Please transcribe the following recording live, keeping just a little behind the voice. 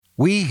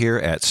We here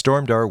at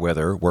Stormdar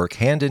Weather work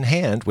hand in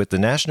hand with the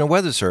National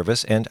Weather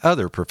Service and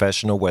other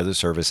professional weather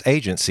service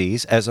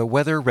agencies as a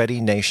Weather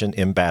Ready Nation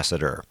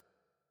ambassador.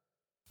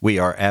 We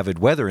are avid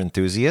weather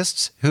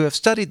enthusiasts who have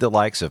studied the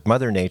likes of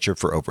Mother Nature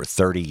for over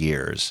 30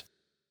 years.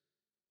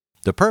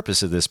 The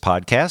purpose of this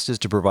podcast is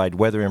to provide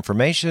weather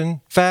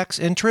information, facts,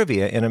 and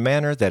trivia in a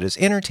manner that is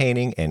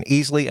entertaining and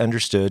easily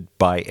understood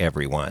by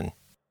everyone.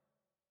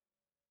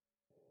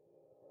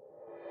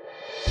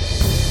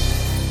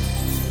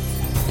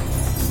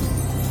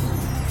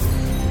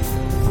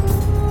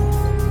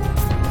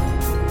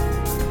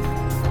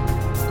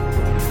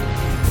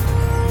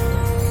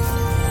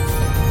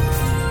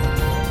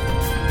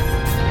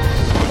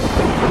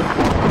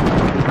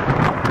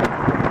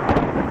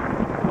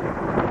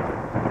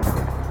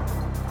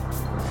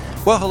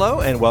 Well, hello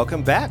and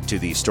welcome back to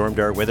the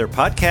Stormdar Weather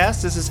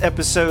Podcast. This is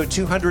episode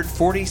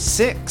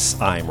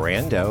 246. I'm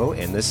Rando,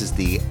 and this is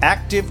the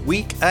active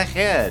week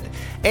ahead.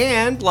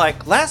 And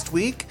like last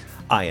week,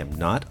 I am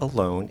not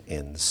alone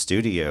in the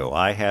studio.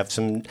 I have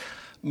some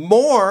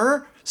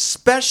more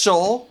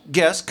special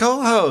guest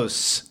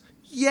co-hosts.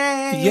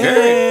 Yay!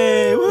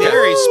 Yay!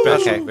 Very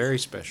special. Okay. Very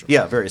special.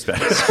 Yeah, very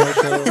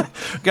special.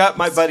 Got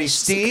my buddy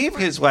Steve,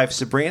 his wife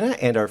Sabrina,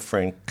 and our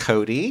friend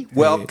Cody.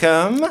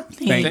 Welcome.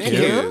 Thank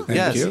you.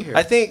 Yes, you.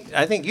 I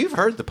think you've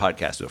heard the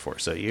podcast before,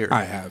 so you're.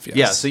 I have, yes.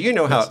 Yeah, so you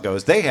know how it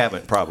goes. They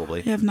haven't probably.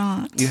 I have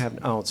not. You have.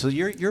 Oh, so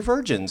you're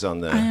virgins on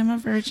the. I am a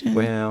virgin.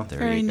 Well, there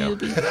Very you go.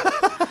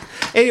 newbie.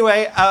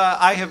 Anyway,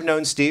 I have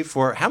known Steve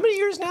for how many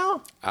years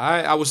now?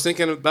 I was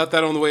thinking about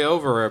that on the way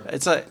over.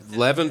 It's like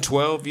 11,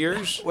 12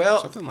 years?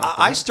 well, Something like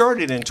that. I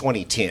started in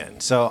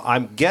 2010, so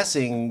I'm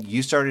guessing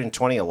you started in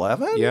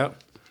 2011.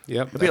 Yep.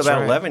 It'll be That's about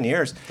right. 11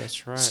 years.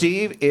 That's right.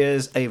 Steve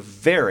is a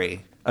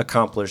very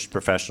accomplished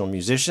professional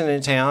musician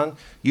in town.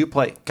 You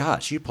play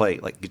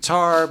like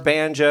guitar,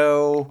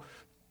 banjo.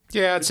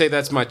 Yeah, I'd say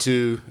that's my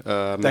two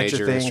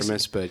major things?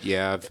 instruments. But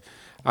yeah,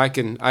 I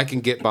can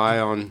get by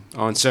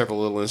on several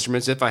little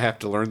instruments. If I have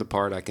to learn the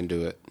part, I can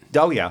do it.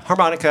 Oh, yeah,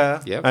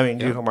 harmonica. Yep, I mean,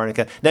 do yep.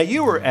 harmonica. Now,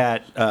 you were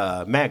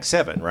at Mag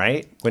 7,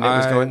 right? When it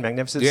was going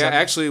Magnificent Yeah, 7?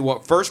 actually,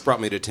 what first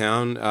brought me to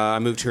town, I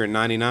moved here in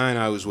 '99.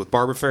 I was with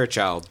Barbara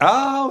Fairchild.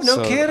 Oh, no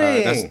So,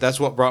 kidding. That's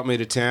what brought me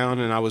to town,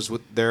 and I was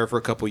there for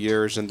a couple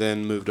years, and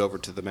then moved over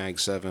to the Mag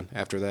 7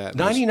 after that.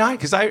 99,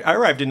 because I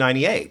arrived in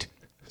 98.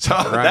 So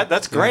Right.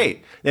 that's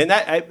great. And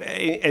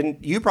and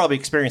you probably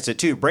experienced it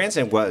too.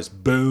 Branson was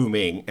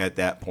booming at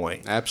that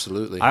point.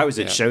 Absolutely. I was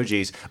at Yeah.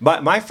 Shoji's.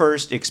 My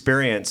first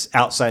experience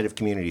outside of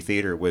community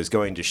theater was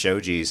going to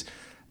Shoji's,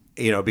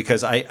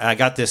 because I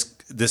got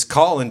this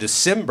call in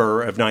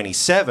December of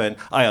 97.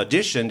 I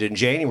auditioned in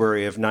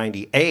January of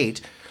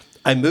 98.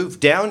 I moved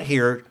down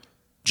here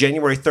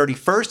January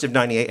 31st of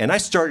 98, and I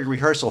started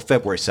rehearsal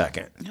February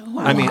 2nd.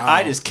 I mean,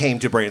 I just came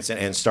to Branson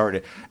and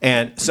started.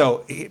 And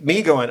so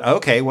me going,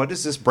 okay, what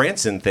is this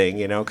Branson thing,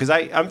 Because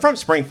I'm from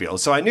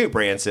Springfield, so I knew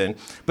Branson.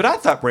 But I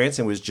thought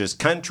Branson was just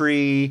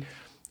country,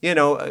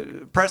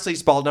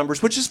 Presley's ball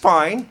numbers, which is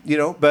fine,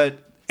 But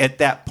at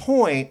that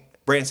point,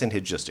 Branson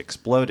had just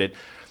exploded.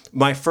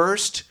 My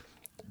first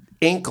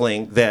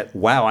inkling that,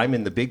 wow, I'm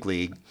in the big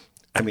league,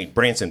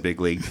 Branson Big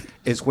League,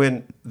 is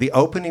when the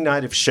opening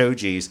night of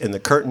Shoji's and the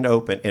curtain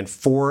opened and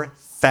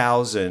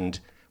 4,000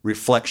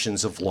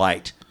 reflections of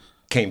light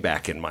came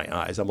back in my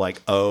eyes. I'm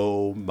like,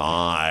 oh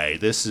my,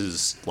 this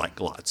is like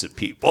lots of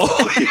people.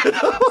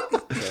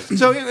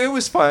 So it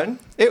was fun.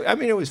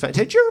 It was fun.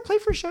 Did you ever play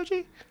for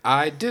Shoji?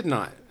 I did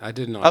not.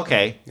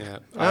 Okay. Yeah.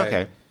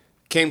 Okay. I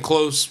came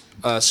close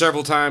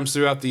several times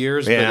throughout the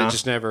years, but Yeah. it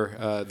just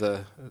never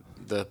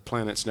the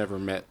planets never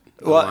met.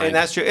 Well, aligned. and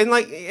that's true. And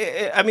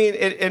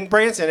in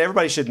Branson,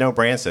 everybody should know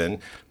Branson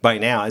by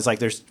now. It's like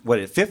there's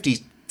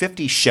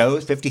 50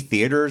 shows, 50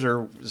 theaters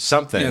or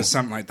something. Yeah,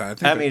 something like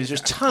that. I think There's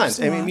just tons.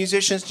 That's a lot.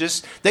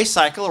 Musicians they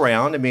cycle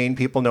around.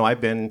 People know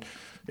I've been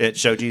at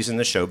Shoji's in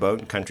the Showboat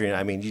and Country.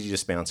 You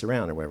just bounce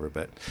around or whatever.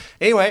 But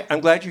anyway, I'm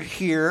glad you're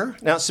here.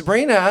 Now,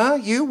 Sabrina,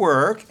 you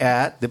work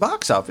at the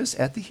box office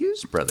at the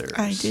Hughes Brothers.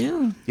 I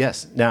do.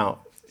 Yes.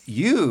 Now,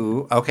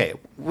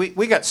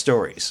 we got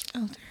stories.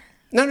 Oh,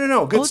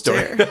 No. Good Oh,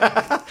 story.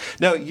 dear.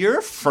 No,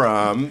 you're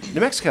from New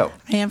Mexico.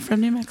 I am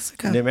from New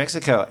Mexico. New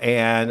Mexico.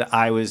 And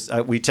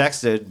we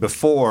texted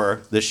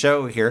before the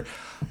show here.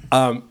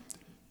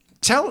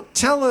 Tell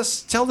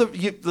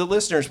the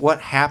listeners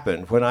what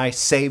happened when I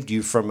saved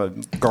you from a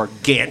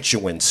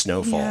gargantuan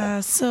snowfall. Yeah,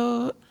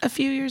 so a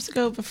few years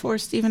ago, before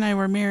Steve and I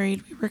were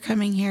married, we were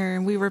coming here,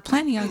 and we were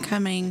planning on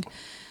coming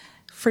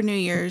for New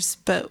Year's,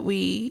 but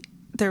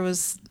there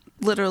was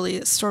literally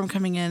a storm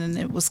coming in, and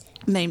it was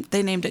they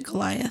named it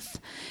Goliath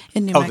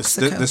in New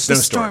Mexico. The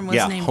snowstorm. storm was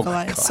named Oh my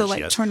Goliath. gosh, So like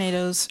yes.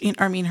 tornadoes,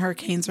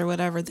 hurricanes or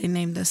whatever, they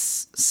named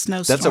this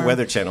snowstorm. That's a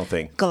Weather Channel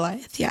thing.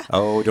 Goliath, yeah.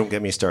 Oh, don't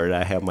get me started.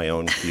 I have my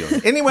own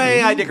feeling. Anyway,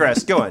 I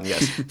digress. Go on,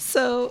 yes.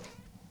 So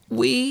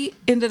we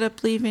ended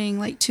up leaving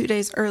like 2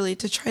 days early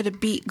to try to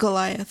beat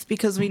Goliath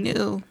because we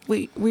knew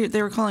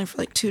they were calling for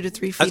like 2 to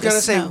 3 feet I was going to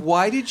of say, snow.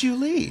 why did you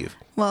leave?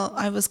 Well,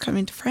 I was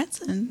coming to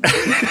Franson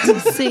to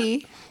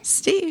see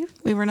Steve,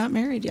 we were not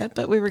married yet,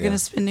 but we were going to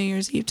spend New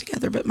Year's Eve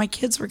together. But my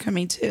kids were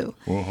coming too.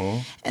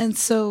 And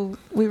so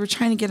we were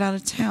trying to get out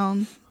of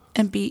town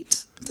and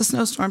beat the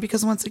snowstorm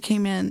because once it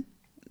came in,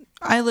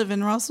 I live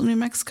in Roswell, New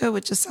Mexico,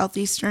 which is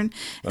southeastern,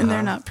 and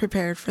they're not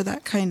prepared for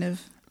that kind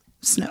of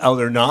snow. Oh,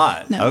 they're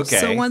not? No. Okay.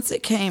 So once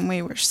it came,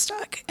 we were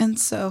stuck. And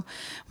so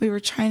we were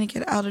trying to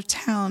get out of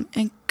town.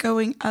 And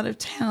going out of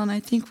town, I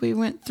think we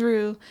went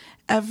through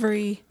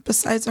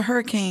besides a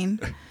hurricane,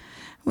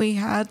 we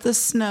had the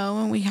snow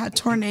and we had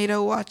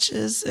tornado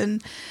watches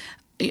and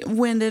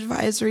wind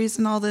advisories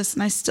and all this.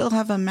 And I still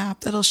have a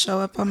map that'll show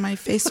up on my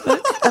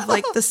Facebook of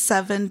like the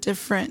 7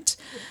 different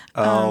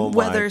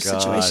weather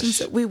situations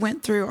that we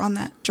went through on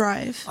that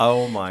drive.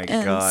 Oh my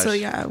and gosh. so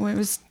yeah, we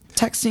was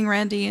texting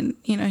Randy and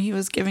he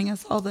was giving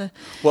us all the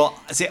Well,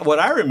 see, what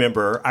I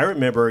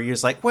remember he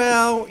was like,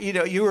 well,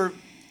 you were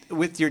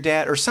with your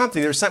dad or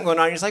something. There was something going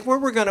on. He's like, well,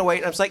 we're going to wait.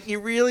 And I was like, you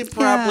really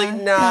probably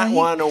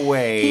want to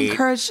wait. He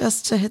encouraged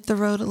us to hit the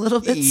road a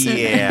little bit sooner.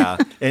 Yeah.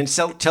 And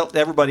so tell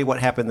everybody what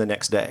happened the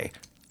next day.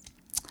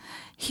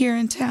 Here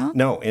in town?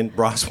 No, in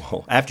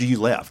Roswell, after you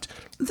left.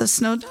 The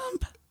snow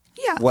dump?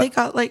 Yeah, What? they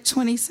got like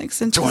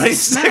 26 inches of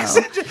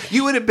snow.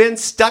 You would have been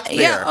stuck there.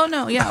 Yeah. Oh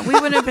no. Yeah, we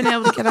wouldn't have been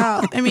able to get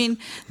out. I mean,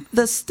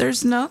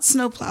 there's no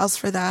snow plows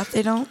for that.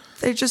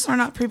 They just are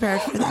not prepared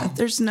for that.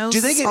 There's no.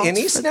 Do they get salt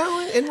any for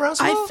snow in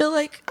Roswell? I feel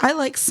like I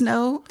like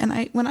snow,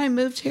 and when I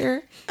moved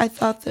here, I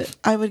thought that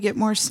I would get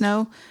more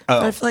snow.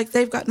 But I feel like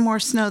they've gotten more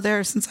snow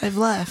there since I've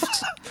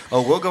left.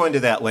 Oh, we'll go into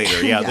that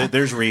later. Yeah, Yeah.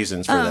 There's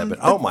reasons for that. But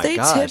oh my they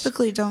gosh.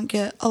 typically don't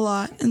get a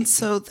lot, and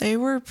so they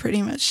were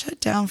pretty much shut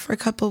down for a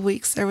couple of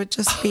weeks. There would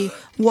just be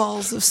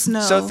walls of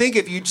snow. So think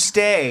if you'd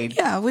stayed,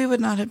 Yeah, we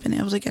would not have been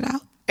able to get out.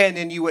 and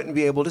then you wouldn't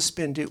be able to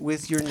spend it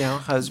with your now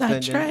husband.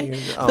 That's and right.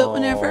 your- But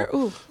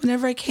Oh.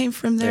 whenever I came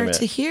from there Damn it.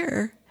 to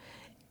here,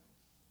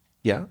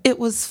 Yeah. it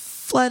was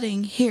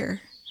flooding here.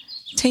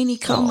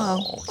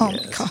 Taneycomo. Oh,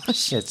 yes. my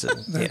gosh.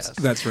 It's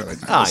That's really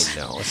nice. I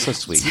know. It's so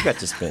sweet. You got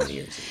to spend New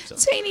Year's Eve. So.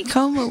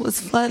 Taneycomo was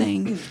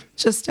flooding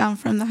just down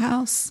from the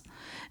house.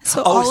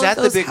 So Oh, all is of that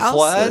the those big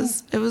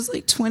houses, it was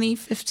like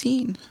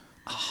 2015.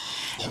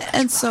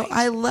 And so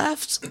I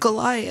left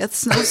Goliath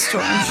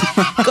snowstorm,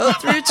 go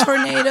through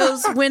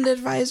tornadoes, wind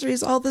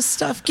advisories, all this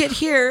stuff, get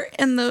here,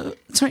 and the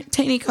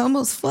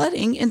Taneycomo's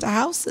flooding into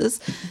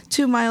houses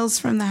 2 miles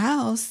from the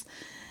house,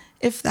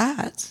 if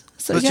that.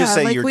 So Let's yeah, just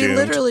say like you're we doomed.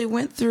 literally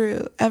went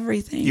through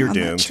everything You're on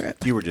doomed. that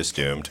trip. You were just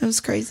doomed. It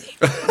was crazy.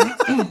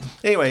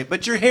 Anyway,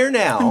 but you're here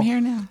now. I'm here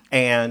now.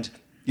 And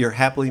you're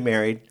happily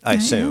married, I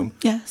assume.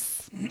 Yes.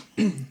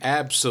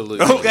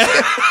 Absolutely. Okay.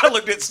 I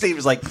looked at Steve.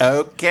 Was like,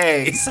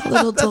 okay. A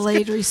little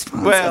delayed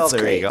response. Well, That's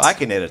there great. you go. I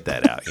can edit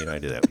that out. I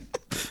do that.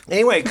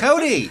 Anyway,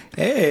 Cody.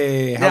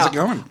 Hey, how's it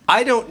Now, going?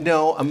 I don't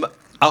know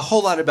a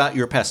whole lot about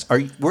your past.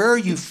 Where are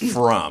you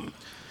from?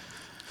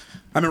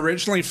 I'm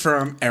originally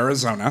from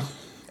Arizona.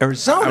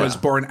 Arizona. I was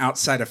born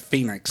outside of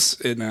Phoenix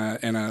in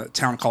a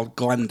town called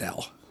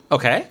Glendale.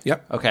 Okay.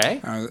 Yep.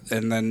 Okay.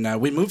 And then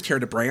we moved here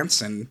to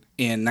Branson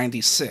in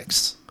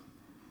 '96.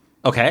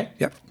 Okay.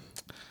 Yep.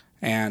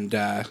 And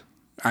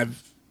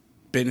I've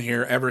been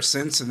here ever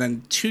since. And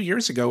then 2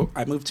 years ago,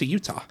 I moved to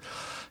Utah.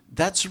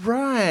 That's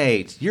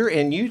right. You're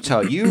in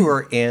Utah. You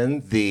are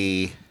in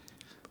the.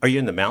 Are you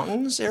in the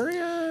mountains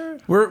area?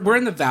 We're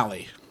in the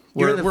valley.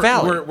 You're in the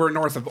valley. We're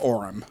north of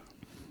Orem.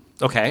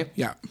 Okay.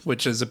 Yeah,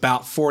 which is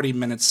about 40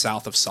 minutes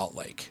south of Salt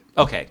Lake.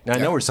 Okay. Now I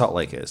know where Salt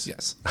Lake is.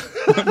 Yes.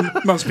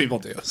 Most people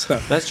do. So.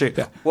 That's true.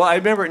 Yeah. Well, I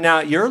remember now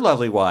your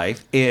lovely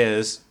wife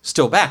is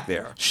still back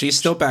there. She's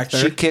still back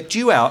there. She kicked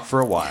you out for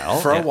a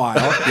while. For Yeah. a while,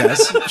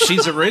 yes.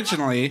 She's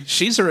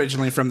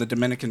originally from the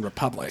Dominican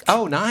Republic.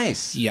 Oh,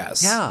 nice.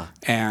 Yes. Yeah.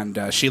 And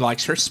she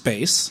likes her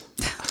space.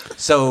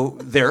 So,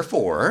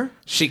 therefore.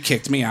 She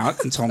kicked me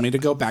out and told me to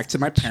go back to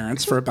my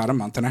parents for about a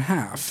month and a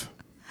half.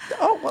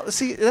 Oh, well,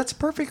 see, that's a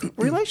perfect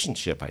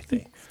relationship, I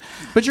think.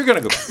 But you're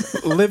going to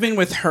go. Living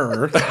with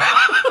her.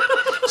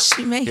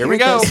 She may Here hear we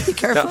go. this. Be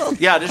careful. No,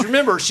 yeah, just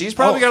remember, she's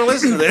probably going to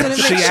listen to Gonna this.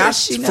 make She sure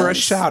asked she for a knows.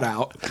 shout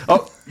out.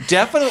 Oh,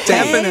 definitely.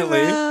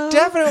 Definitely.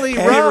 Definitely,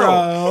 Hey, Ro.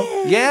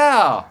 Ro.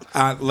 Yeah.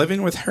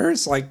 Living with her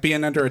is like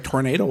being under a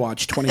tornado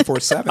watch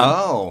 24/7.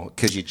 Oh,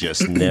 because you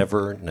just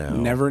never know.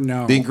 Never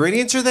know. The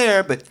ingredients are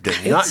there, but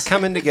they're not It's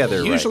coming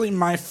together Usually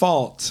my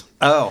fault.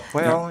 right. Oh,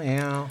 well,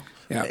 yeah.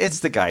 Yeah. It's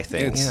the guy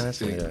thing. It's- Yeah,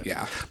 that's what it is.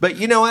 yeah. But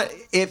you know what?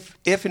 If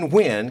and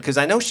when, because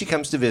I know she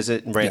comes to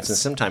visit in Branson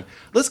Yes. sometime,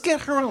 let's get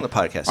her on the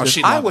podcast. Oh, 'Cause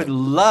she'd I love would it.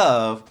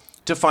 love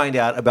to find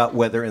out about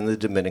weather in the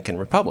Dominican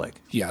Republic.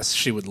 Yes,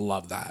 she would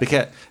love that.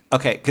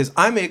 Because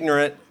I'm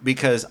ignorant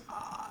because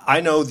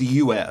I know the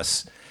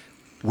U.S.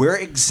 Where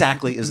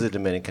exactly is the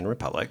Dominican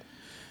Republic?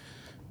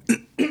 Or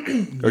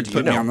do you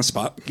Put know? me on the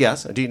spot.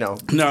 Yes, do you know?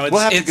 No,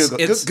 we'll have to it's-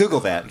 Google. it's- Google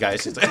that,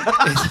 guys. It's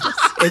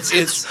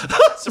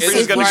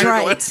Sabrina's gonna It's Google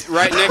right. it.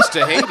 Right next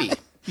to Haiti.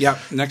 Yep,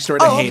 next door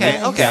to Oh, Haiti.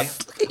 okay, okay.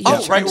 Yep.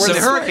 Oh, right where So- the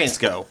hurricanes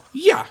go.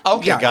 Yeah.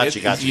 Okay, yeah, gotcha,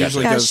 it gotcha,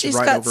 usually Yeah, goes she's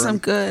right got over some 'em.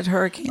 good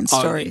hurricane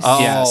stories. Oh,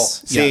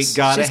 Yes, see, yes.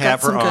 gotta She's got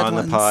have her some good on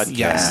the ones. podcast.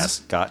 Yes.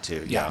 Got to,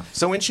 yeah. Yeah.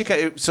 So when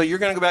so you're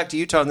going to go back to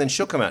Utah, and then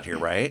she'll come out here,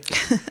 right?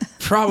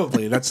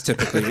 Probably. That's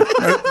typically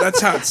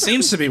that's how it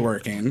seems to be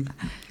working.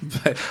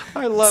 But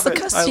I love It's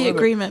the custody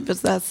agreement,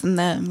 but that's in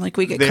them. Like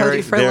we get There-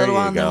 Cody for a there little you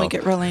while, and then go. we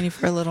get Rolani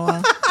for a little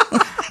while.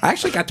 I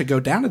actually got to go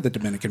down to the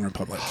Dominican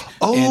Republic.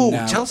 Oh,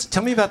 And,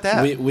 tell me about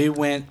that. we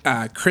went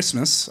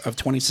Christmas of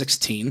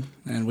 2016,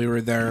 and we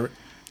were there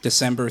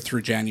December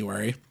through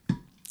January,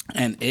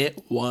 and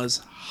it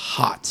was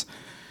hot.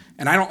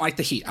 And I don't like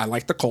the heat. I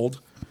like the cold.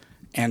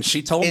 And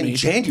she told In me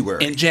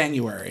January? In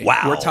January.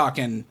 Wow. We're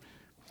talking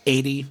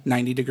 80,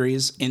 90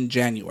 degrees in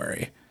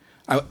January.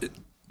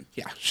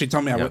 Yeah, she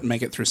told me I wouldn't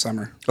make it through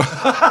summer.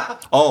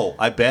 Oh,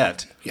 I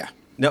bet. Yeah.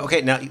 No,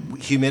 okay. Now,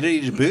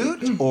 humidity to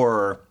boot,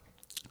 or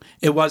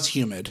It was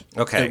humid.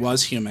 Okay. It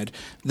was humid.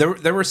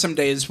 There were some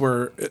days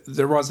where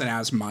there wasn't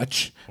as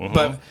much, Mm-hmm.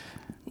 but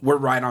we're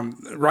right on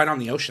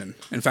the ocean.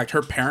 In fact,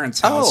 her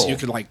parents' house, Oh. you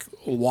could like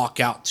walk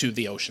out to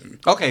the ocean.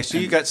 okay? So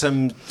you got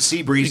some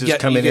sea breezes You get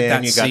coming that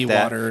in. You got that,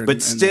 seawater but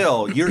and-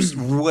 still, you're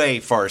way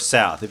far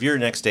south. If you're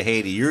next to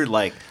Haiti, you're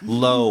like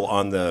low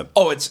on the.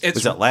 Oh, it's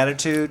Was that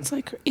latitude? It's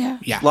like, yeah.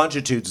 yeah.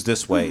 Longitude's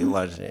this way.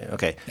 Longitude.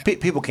 Okay.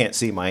 People can't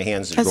see my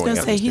hands. I was going going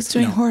to up say this he's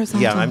way. doing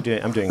horizontal. Yeah,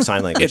 I'm doing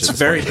sign language. It's at this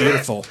very point.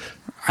 beautiful.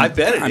 I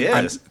bet it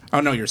is. Oh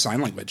no, your sign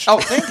language. Oh,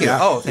 thank you. Yeah,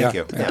 Oh, thank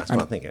you. yeah. Yeah, I'm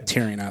well, thank you.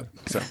 tearing up.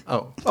 So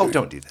Oh,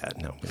 don't do that.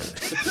 No.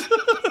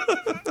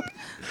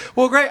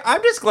 Well, great.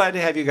 I'm just glad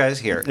to have you guys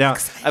here. Now,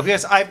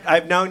 because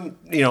I've known,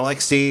 like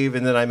Steve,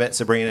 and then I met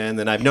Sabrina, and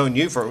then I've known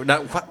you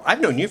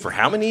for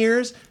how many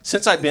years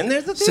since I've been there?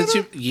 At the since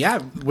theater?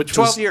 which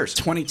 12 was years.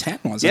 2010,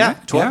 wasn't Yeah,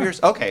 it? 12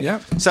 years. Okay. Yeah.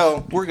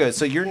 So we're good.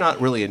 So you're not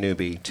really a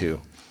newbie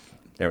to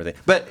everything.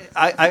 But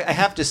I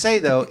have to say,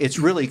 though, it's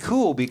really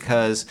cool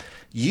because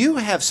you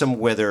have some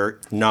weather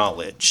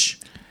knowledge,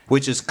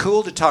 which is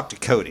cool to talk to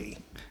Cody.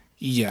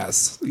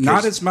 Yes.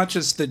 Not as much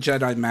as the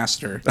Jedi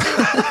Master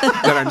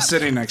that I'm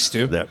sitting next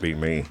to. That be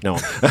me. No.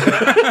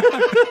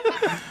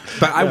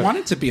 But I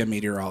wanted to be a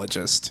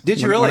meteorologist.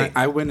 Did you When really?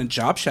 I went and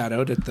job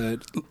shadowed at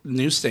the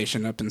news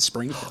station up in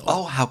Springfield.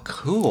 Oh, how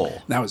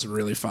cool. That was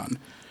really fun.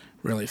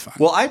 Really fun.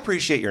 Well, I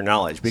appreciate your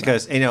knowledge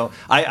because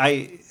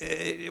I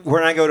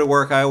when I go to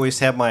work, I always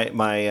have my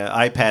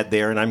iPad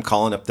there, and I'm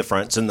calling up the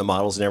fronts and the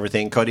models and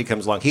everything. Cody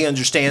comes along; he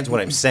understands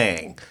what I'm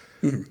saying,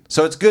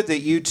 so it's good that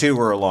you two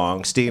are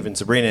along, Steve and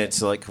Sabrina.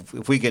 It's like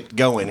if we get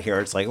going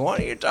here, it's like, what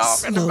are you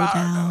talking Slow about?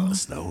 down. Oh,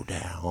 slow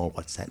down.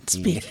 What's that?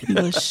 Speak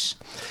English.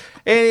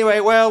 Anyway,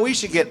 well, we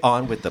should get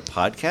on with the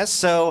podcast.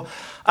 So,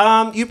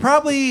 you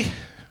probably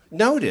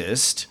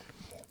noticed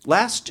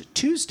last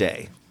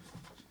Tuesday.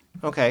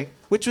 Okay,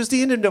 which was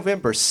the end of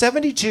November,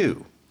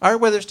 72. Our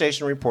weather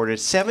station reported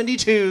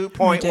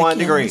 72.1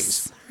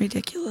 degrees.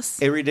 Ridiculous.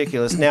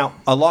 Ridiculous. Now,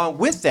 along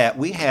with that,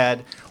 we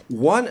had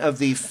one of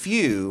the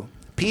few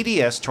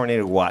PDS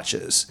tornado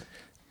watches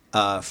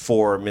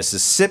for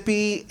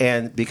Mississippi,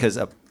 and because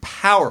a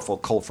powerful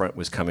cold front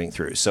was coming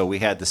through. So we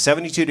had the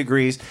 72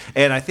 degrees,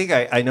 and I think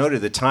I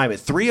noted the time at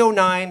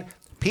 3:09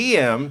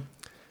 p.m.,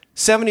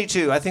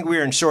 72. I think we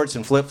were in shorts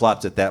and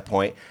flip-flops at that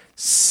point.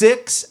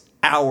 6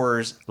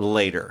 hours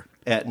later,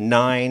 at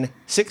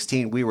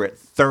 9:16, we were at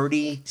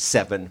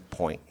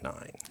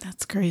 37.9.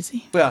 That's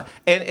crazy. Well,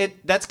 and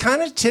that's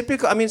kind of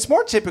typical. I mean, it's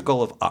more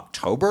typical of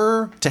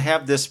October to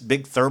have this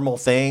big thermal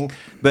thing,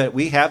 but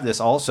we have this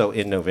also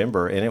in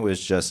November, and it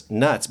was just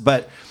nuts.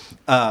 But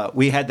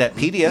we had that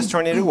PDS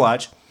tornado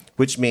watch,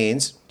 which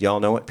means, y'all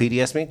know what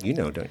PDS means? You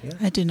know, don't you?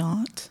 I do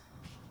not.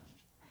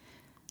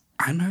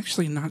 I'm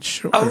actually not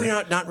sure. Oh,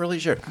 you're not really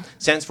sure.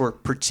 Stands for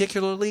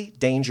particularly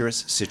dangerous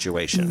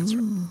situations.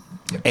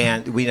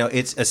 And we know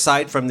it's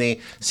aside from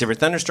the severe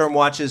thunderstorm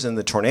watches and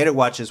the tornado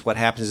watches, what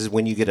happens is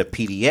when you get a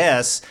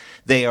PDS,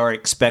 they are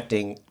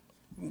expecting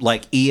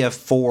like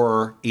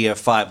EF4,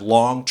 EF5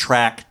 long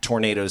track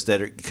tornadoes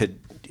that could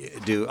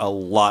do a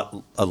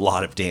lot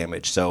of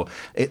damage. So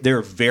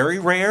they're very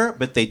rare,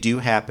 but they do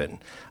happen.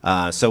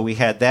 So we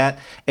had that.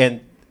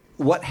 And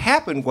what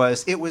happened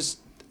was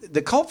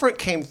the cold front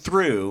came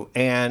through,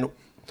 and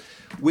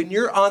when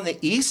you're on the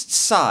east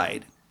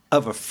side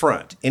of a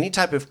front, any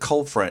type of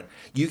cold front,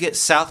 you get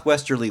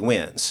southwesterly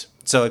winds.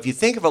 So if you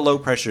think of a low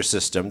pressure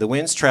system, the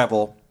winds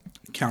travel.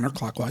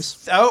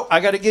 Counterclockwise. Oh, I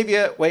got to give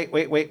you. Wait.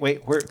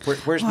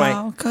 Where's my?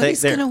 Wow,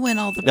 Cody's there. gonna win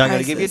all the No, I got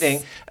to give you a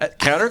ding. prizes.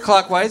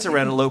 Counterclockwise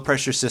around a low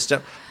pressure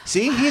system.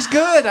 See, he's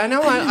good. I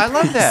know. I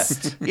love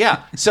that.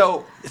 Yeah.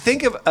 So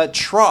think of a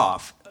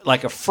trough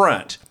like a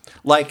front,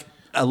 like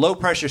a low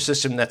pressure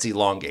system that's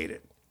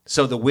elongated.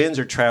 So the winds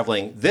are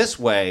traveling this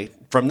way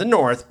from the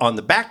north on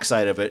the back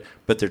side of it,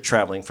 but they're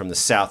traveling from the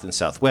south and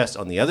southwest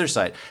on the other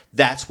side.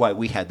 That's why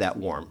we had that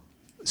warm,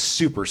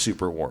 super,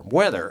 super warm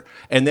weather.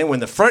 And then when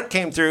the front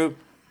came through,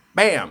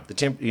 bam,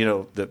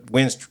 the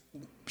winds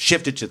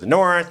shifted to the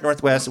north,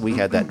 northwest, and we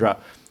had that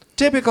drop.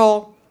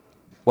 Typical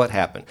what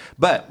happened.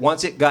 But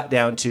once it got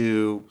down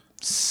to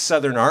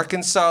southern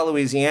Arkansas,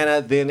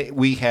 Louisiana, then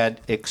we had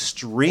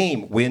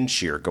extreme wind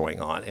shear going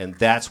on, and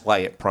that's why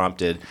it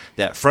prompted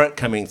that front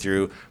coming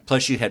through.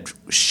 Plus, you had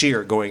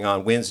shear going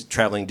on, winds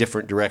traveling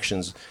different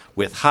directions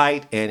with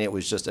height, and it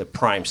was just a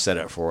prime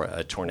setup for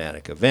a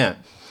tornadic event.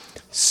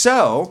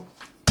 So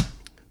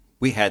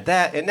we had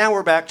that, and now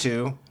we're back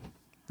to,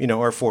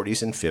 our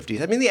 40s and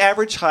 50s. I mean, the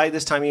average high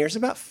this time of year is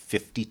about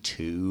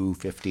 52,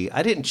 50.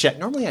 I didn't check.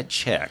 Normally I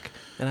check,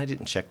 and I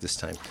didn't check this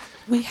time.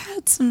 We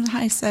had some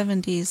high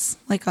 70s,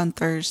 like on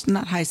Thursday,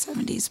 not high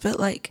 70s, but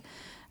like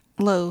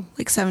low,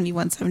 like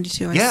 71,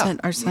 72. I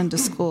sent our son to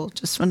school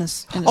just in a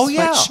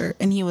sweatshirt,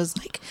 and he was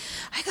like,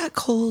 I got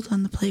cold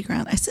on the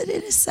playground. I said,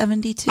 it is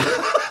 72.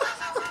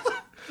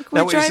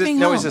 We're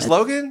driving home. Is this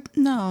Logan?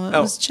 No, it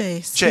was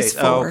Chase. Chase.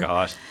 Oh,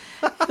 gosh.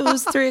 It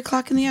was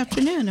 3:00 in the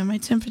afternoon, and my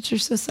temperature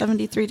says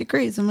 73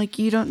 degrees. I'm like,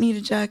 you don't need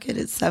a jacket.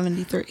 It's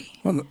 73.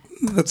 Well,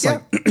 that's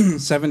like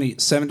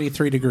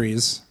 73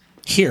 degrees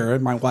here.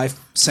 And my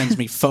wife sends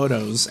me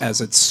photos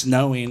as it's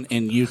snowing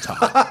in Utah.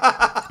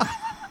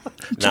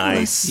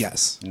 Nice.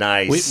 Yes.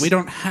 Nice. We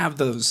don't have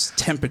those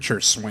temperature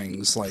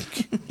swings.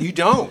 Like, you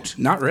don't?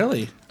 Not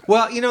really.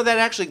 Well, that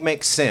actually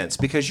makes sense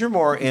because you're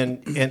more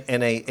in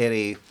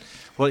a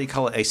what do you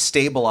call it, a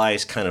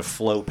stabilized kind of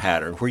flow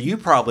pattern where you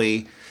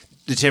probably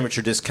the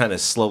temperature just kind of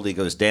slowly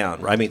goes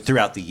down. I mean,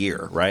 throughout the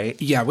year, right?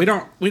 Yeah, we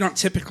don't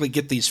typically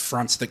get these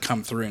fronts that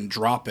come through and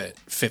drop it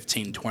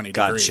 15, 20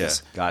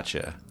 degrees.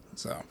 Gotcha.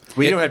 So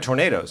we don't have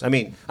tornadoes. I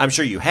mean, I'm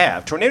sure you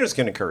have. Tornadoes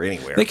can occur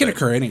anywhere. They can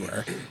occur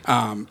anywhere.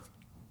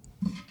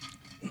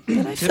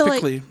 But I feel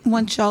like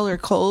once y'all are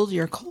cold,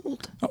 you're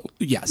cold. Oh,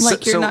 yes.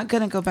 Like you're not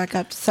going to go back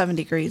up to 7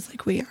 degrees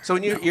like we are. So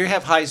when you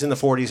have highs in the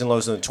 40s and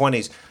lows in the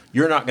 20s,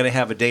 you're not going to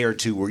have a day or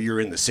two where you're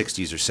in the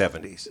 60s or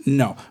 70s.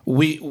 No,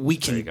 we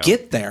can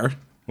get there,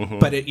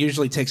 but it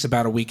usually takes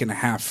about a week and a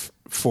half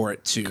for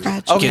it to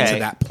get to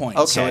that point.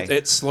 Okay. So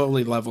it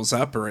slowly levels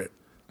up or it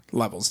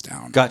levels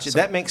down. Gotcha. So,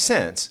 that makes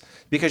sense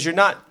because you're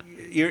not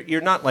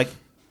like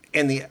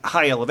in the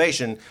high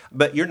elevation,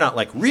 but you're not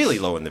like really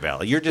low in the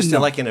valley. You're just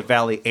like in a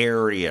valley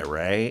area,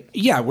 right?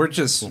 Yeah, we're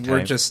just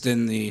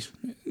in the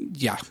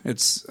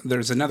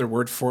there's another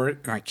word for it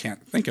and I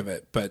can't think of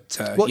it, but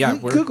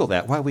Google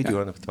that. Why are we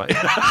doing it?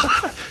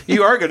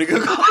 You are going to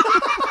Google.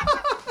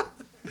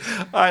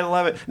 I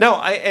love it. No,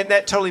 and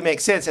that totally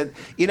makes sense. And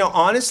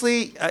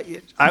honestly,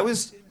 I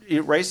was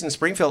raised in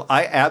Springfield.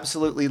 I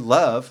absolutely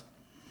love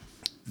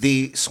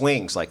the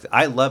swings.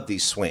 I love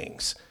these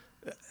swings.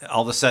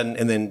 All of a sudden,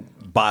 and then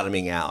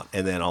bottoming out,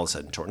 and then all of a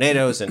sudden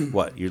tornadoes. And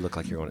what? You look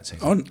like you're going to say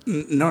something.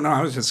 Oh no!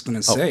 I was just going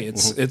to say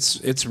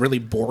it's really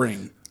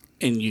boring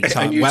in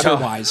Utah,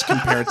 weather-wise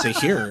compared to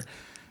here.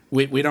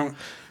 We don't.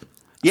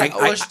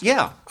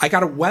 Yeah, I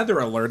got a weather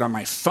alert on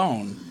my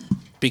phone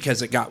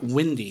because it got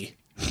windy,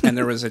 and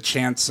there was a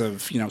chance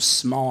of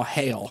small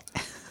hail,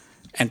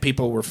 and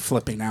people were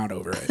flipping out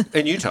over it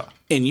in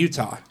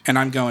Utah. And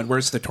I'm going,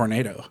 "Where's the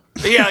tornado?"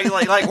 Yeah,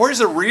 like where's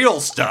the real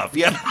stuff?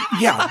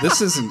 Yeah.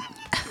 This isn't.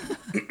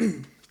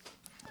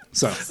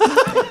 So,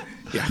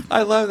 yeah.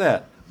 I love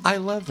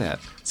that.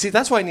 See,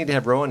 that's why I need to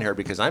have Ro in here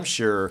because I'm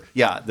sure,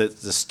 the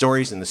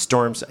stories and the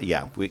storms.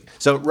 Yeah.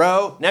 So,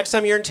 Ro, next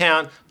time you're in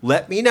town,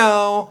 let me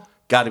know.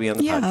 Got to be on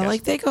the podcast. Yeah,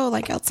 like they go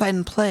outside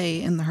and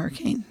play in the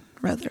hurricane,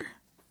 rather.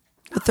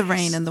 With the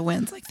rain and the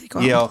winds, they go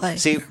out and play.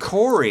 See,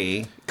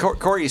 Corey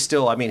is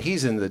still,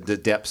 he's in the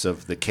depths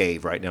of the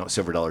cave right now at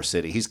Silver Dollar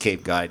City. He's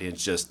cave guide and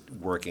just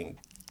working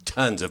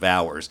tons of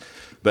hours.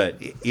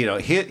 But,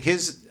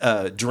 his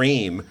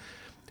dream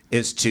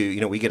is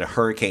to, we get a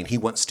hurricane. He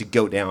wants to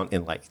go down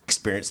and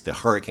experience the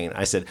hurricane.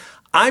 I said,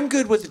 I'm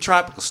good with the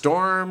tropical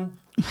storm,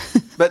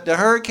 but the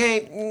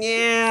hurricane,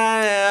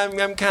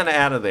 I'm kind of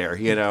out of there,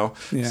 Yeah.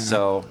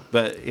 So,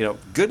 but,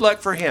 good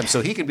luck for him.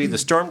 So he can be the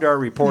Stormdar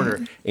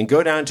reporter and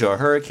go down to a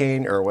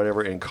hurricane or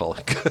whatever and call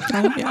it good.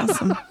 That would be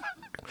awesome.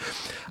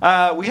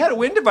 We had a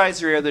wind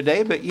advisory the other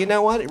day, but you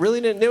know what? It really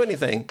didn't do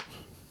anything.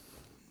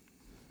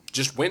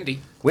 Just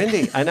windy.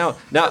 Windy, I know.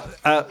 Now,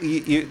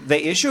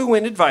 they issue a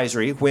wind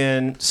advisory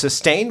when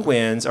sustained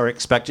winds are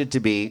expected to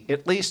be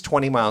at least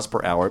 20 miles per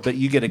hour, but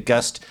you get a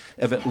gust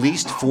of at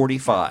least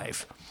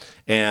 45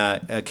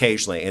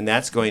 occasionally. And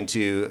that's going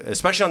to,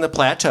 especially on the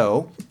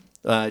plateau,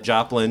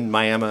 Joplin,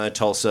 Miami,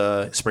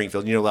 Tulsa,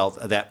 Springfield,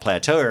 that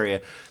plateau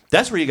area,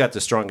 that's where you got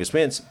the strongest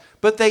winds.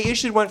 But they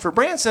issued one for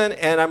Branson,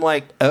 and I'm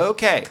like,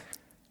 okay.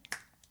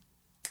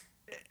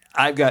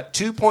 I've got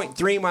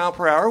 2.3 mile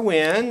per hour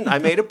wind. I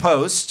made a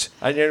post.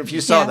 I don't know if you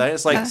saw that.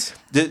 It's like,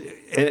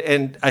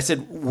 and I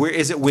said, "Where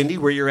is it windy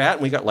where you're at?"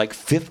 And we got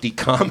 50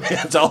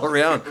 comments all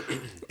around.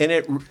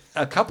 And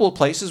a couple of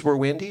places were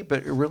windy,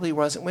 but it really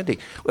wasn't windy.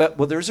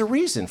 Well, there's a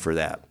reason for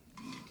that.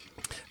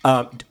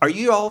 Are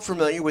you all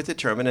familiar with the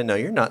term? And I know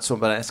you're not, so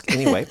I'm going to ask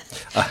anyway.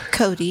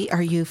 Cody,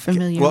 are you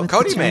familiar with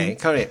Cody the term? may.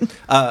 Cody,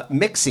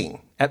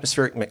 mixing,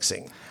 atmospheric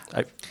mixing.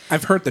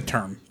 I've heard the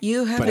term.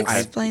 You have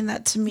explained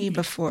that to me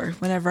before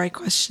whenever I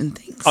question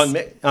things.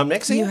 On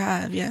mixing? You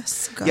have,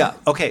 yes. Go Yeah, ahead.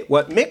 okay.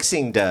 What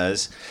mixing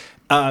does,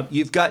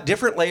 you've got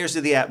different layers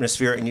of the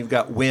atmosphere and you've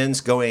got winds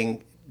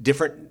going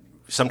different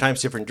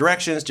sometimes different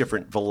directions,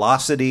 different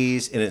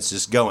velocities, and it's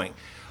just going.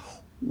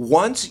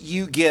 Once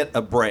you get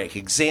a break,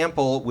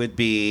 example would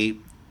be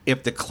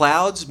if the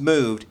clouds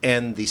moved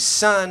and the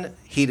sun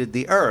heated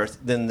the earth,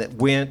 then the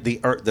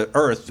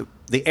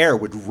air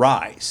would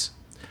rise.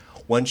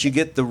 Once you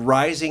get the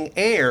rising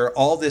air,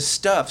 all this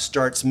stuff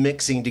starts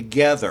mixing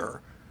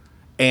together.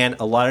 And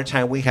a lot of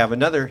time we have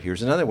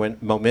here's another one,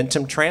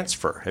 momentum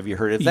transfer. Have you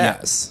heard of that?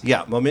 Yes.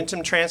 Yeah,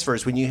 momentum transfer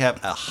is when you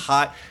have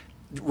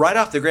right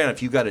off the ground,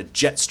 if you've got a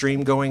jet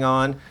stream going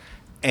on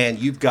and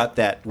you've got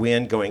that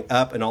wind going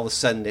up and all of a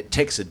sudden it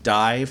takes a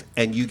dive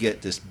and you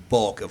get this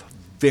bulk of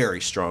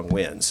very strong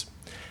winds.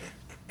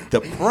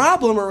 The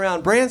problem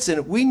around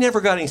Branson, we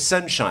never got any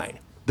sunshine.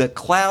 The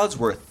clouds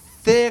were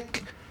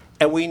thick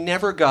and we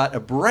never got a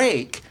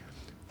break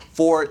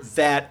for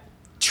that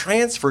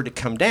transfer to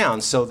come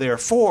down. So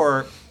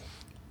therefore,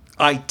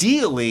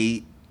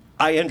 ideally,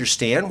 I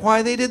understand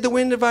why they did the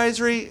wind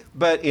advisory,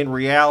 but in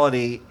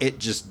reality, it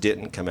just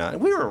didn't come out.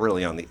 And we were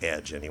really on the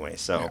edge anyway.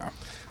 So,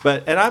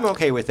 Yeah. and I'm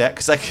okay with that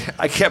because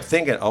I kept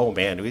thinking, oh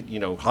man,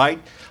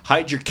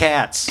 hide your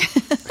cats.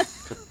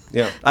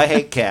 I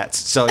hate cats.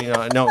 So,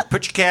 no,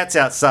 put your cats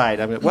outside.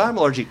 I'm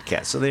allergic to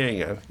cats. So there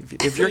you go.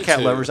 If you're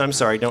cat lovers, I'm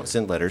sorry, don't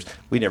send letters.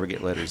 We never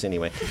get letters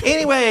anyway.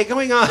 Anyway,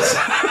 going on.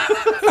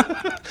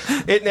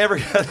 It never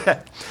got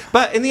that.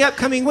 But in the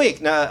upcoming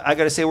week, now I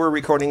got to say we're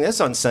recording this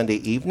on Sunday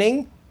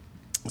evening.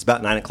 It's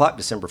about 9 o'clock,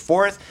 December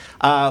 4th.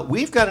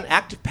 We've got an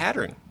active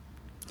pattern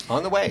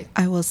on the way.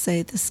 I will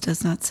say this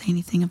does not say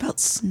anything about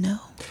snow.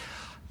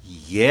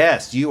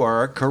 Yes, you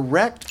are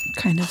correct.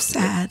 Kind of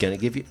sad. Gonna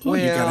give you. Well,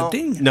 you got a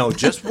ding. No,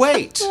 just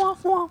wait.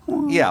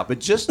 Yeah,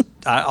 but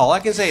all I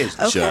can say is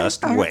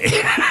just all wait.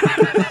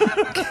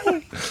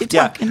 Keep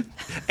talking.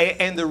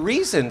 And the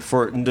reason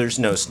for there's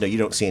no snow, you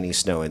don't see any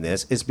snow in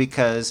this, is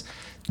because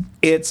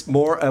it's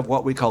more of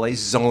what we call a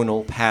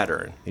zonal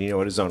pattern. And you know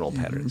what a zonal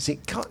pattern is? See,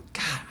 God,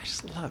 I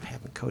just love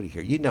having Cody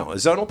here. A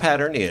zonal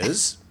pattern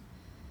is.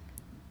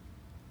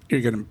 You're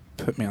going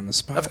to put me on the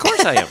spot. Of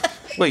course I am.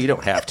 Well, you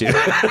don't have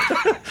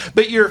to,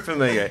 but you're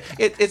familiar.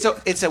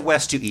 It's a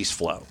west to east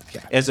flow,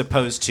 as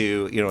opposed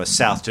to a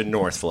south to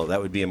north flow.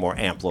 That would be a more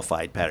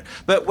amplified pattern.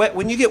 But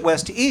when you get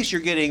west to east,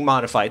 you're getting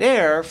modified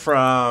air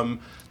from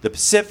the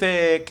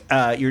Pacific.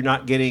 You're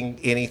not getting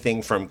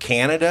anything from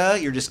Canada.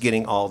 You're just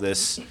getting all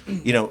this,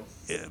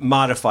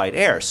 modified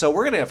air. So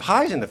we're going to have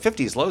highs in the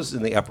 50s, lows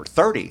in the upper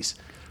 30s,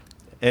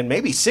 and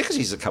maybe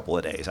 60s a couple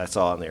of days. I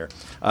saw on there.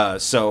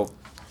 So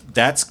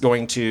that's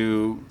going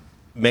to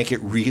make it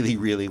really,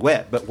 really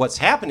wet. But what's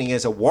happening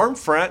is a warm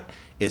front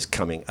is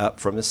coming up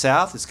from the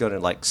south. It's going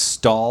to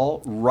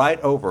stall right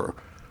over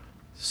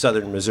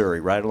southern Missouri,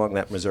 right along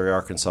that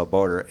Missouri-Arkansas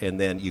border, and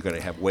then you're going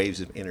to have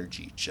waves of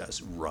energy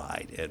just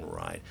ride and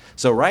ride.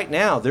 So right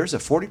now, there's a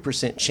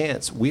 40%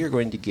 chance we are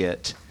going to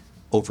get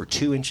over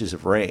 2 inches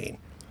of rain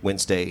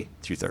Wednesday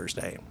through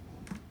Thursday.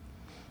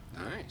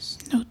 Nice.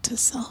 Note to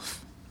self.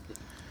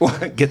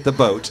 Get the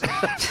boat.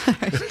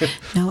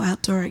 No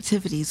outdoor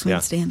activities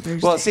Wednesday and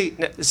Thursday. Well, see,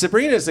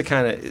 Sabrina's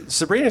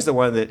the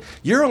one that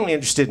you're only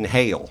interested in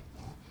hail.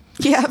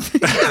 Yeah,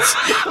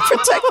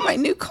 protect my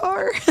new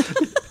car.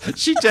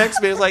 She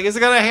texts me, it's like, is it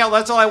going to hail?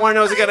 That's all I want to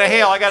know. Is it going to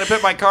hail? I got to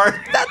put my car.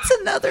 That's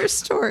another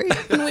story.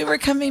 When we were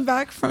coming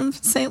back from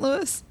St.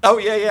 Louis. Oh,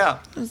 yeah.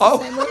 St.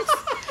 Louis.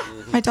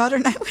 My daughter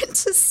and I went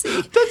to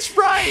see That's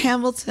right.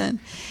 Hamilton,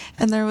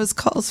 and there was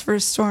calls for a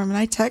storm. And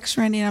I text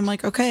Randy, and I'm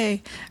like,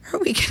 okay, are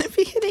we going to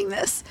be hitting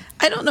this?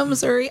 I don't know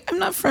Missouri. I'm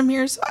not from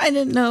here, so I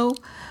didn't know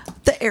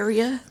the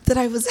area that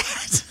I was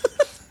at.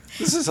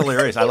 This is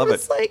hilarious. I love it.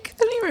 It's like,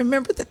 I don't even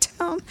remember the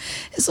town.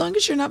 As long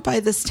as you're not by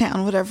this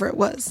town, whatever it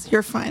was,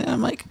 you're fine. And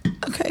I'm like,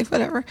 okay,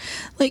 whatever.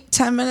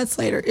 10 minutes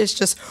later, it's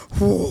just,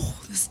 whoa,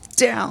 this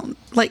down,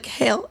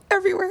 hail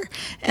everywhere.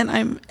 And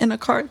I'm in a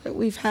car that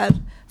we've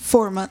had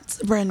 4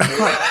 months, a brand new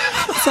car.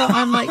 So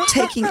I'm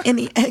taking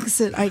any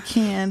exit I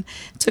can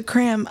to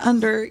cram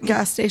under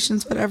gas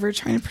stations, whatever,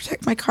 trying to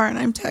protect my car. And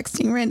I'm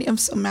texting Randy. I'm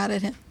so mad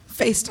at him.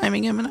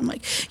 FaceTiming him, and I'm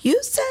like,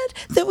 you said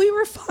that we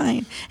were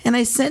fine. And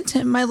I sent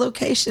him my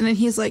location, and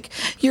he's like,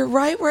 you're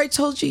right where I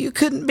told you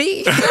couldn't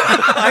be.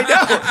 I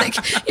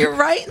know. You're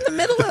right in the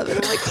middle of it.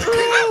 I'm like,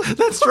 oh.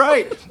 That's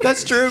right.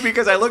 That's true,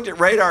 because I looked at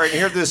radar and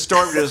here this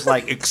storm just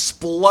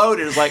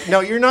exploded. It's like, no,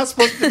 you're not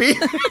supposed to be.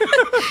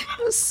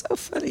 It was so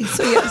funny.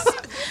 So yes,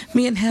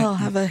 me and Hell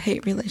have a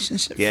hate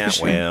relationship. Yeah, for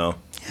sure. well.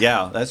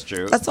 Yeah, that's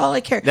true. That's all I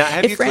care. Now,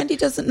 if Randy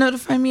doesn't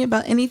notify me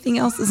about anything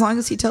else, as long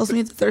as he tells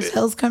me that there's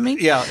hell's coming,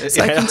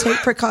 so I can take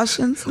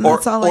precautions, and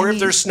that's all I need. Or if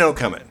there's snow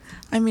coming.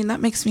 I mean, that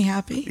makes me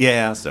happy.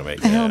 Yeah, so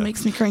maybe. Hell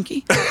makes me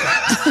cranky.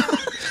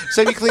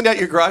 So have you cleaned out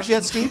your garage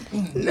yet, Steve?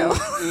 No.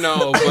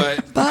 No,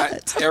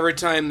 but every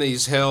time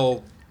these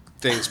hell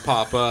things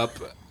pop up,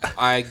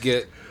 I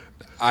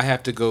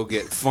have to go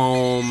get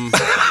foam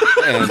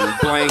and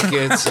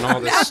blankets and all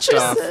this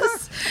stuff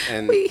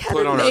and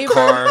put on our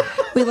car.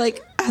 We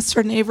asked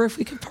our neighbor if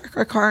we could park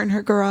our car in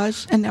her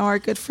garage, and now our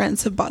good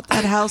friends have bought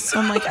that house. So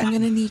I'm like, I'm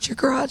going to need your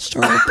garage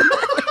door open.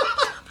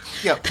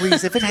 Yeah,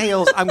 please, if it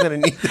hails, I'm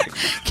going to need it.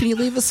 Can you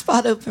leave a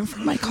spot open for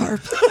my car,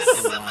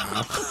 please?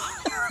 Wow.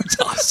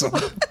 It's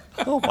awesome.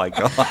 Oh my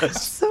gosh.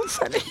 So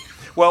funny.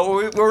 Well,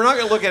 we're not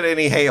going to look at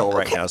any hail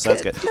right now, so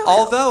that's good. No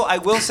Although I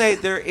will say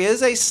there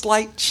is a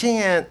slight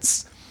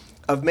chance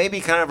of maybe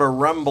kind of a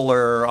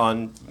rumbler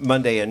on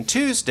Monday and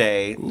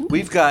Tuesday. Ooh.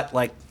 We've got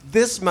like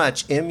this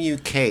much MU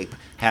Cape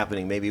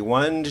happening, maybe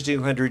 1 to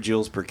 200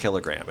 joules per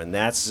kilogram, and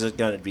that's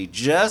going to be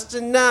just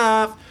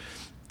enough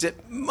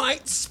that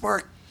might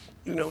spark,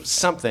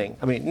 something.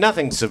 I mean,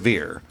 nothing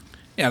severe.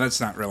 Yeah, that's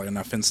not really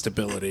enough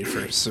instability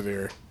for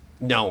severe.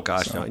 No,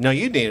 gosh, no. No,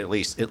 you need at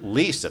least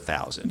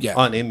 1,000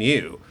 on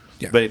MU.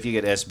 Yeah. But if you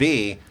get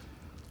SB,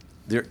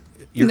 you're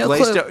No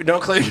glazed clue. out.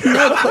 No clue.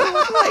 No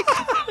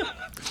clue.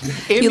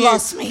 You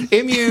lost me.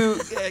 MU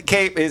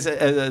Cape is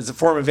a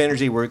form of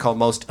energy we call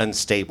most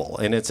unstable,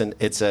 and it's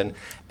an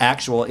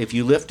actual. If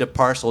you lift a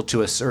parcel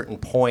to a certain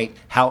point,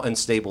 how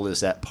unstable is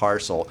that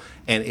parcel?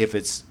 And if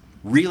it's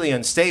really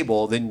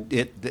unstable, then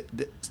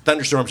the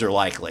thunderstorms are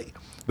likely.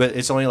 But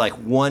it's only like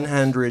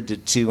 100 to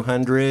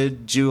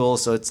 200 joules,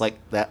 so it's like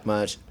that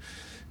much.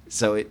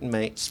 So it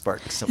may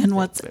spark something. And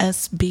what's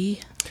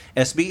SB?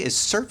 SB is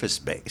surface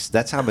based.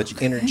 That's how much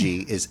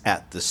energy is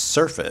at the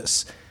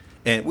surface.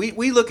 And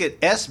we look at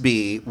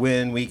SB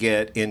when we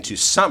get into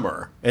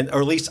summer,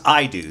 or at least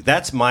I do.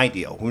 That's my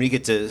deal. When we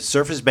get to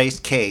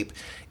surface-based Cape,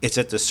 it's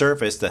at the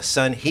surface. The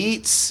sun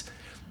heats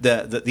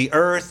the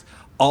Earth.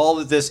 All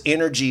of this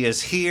energy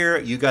is here.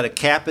 You got a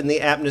cap in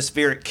the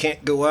atmosphere. It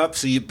can't go up,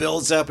 so it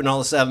builds up, and all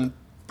of a sudden,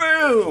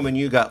 boom, and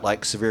you got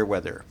like severe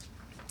weather.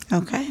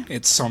 Okay.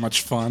 It's so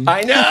much fun.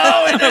 I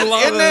know.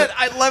 Isn't it?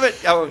 I love it.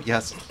 Oh,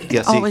 yes.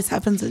 Yes. Always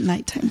happens at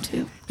nighttime,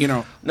 too.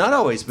 Not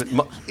always, but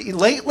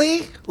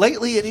lately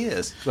it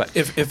is. But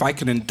If I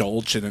can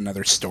indulge in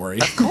another story.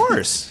 Of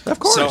course.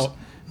 So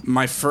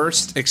my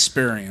first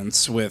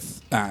experience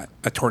with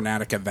a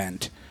tornadic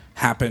event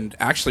happened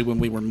actually when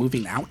we were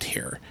moving out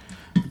here.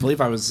 I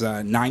believe I was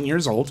 9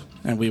 years old,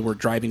 and we were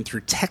driving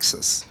through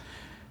Texas.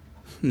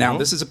 Now,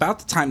 this is about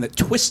the time that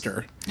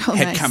Twister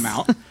had come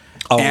out.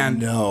 Oh, and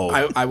no.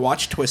 I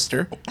watched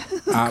Twister.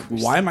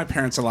 Why my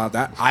parents allowed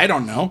that, I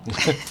don't know.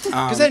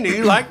 Because I knew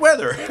you liked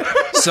weather.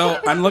 So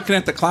I'm looking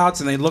at the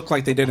clouds, and they look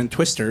like they did in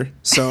Twister.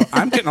 So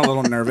I'm getting a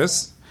little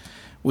nervous.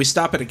 We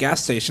stop at a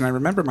gas station. I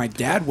remember my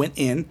dad went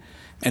in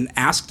and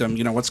asked him,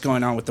 what's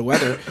going on with the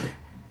weather.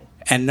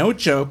 And no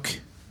joke,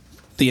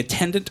 the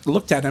attendant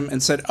looked at him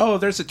and said, "Oh,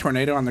 there's a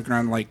tornado on the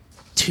ground like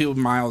 2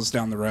 miles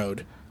down the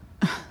road."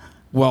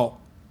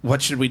 Well,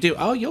 what should we do?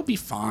 "Oh, you'll be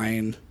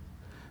fine."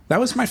 That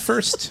was my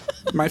first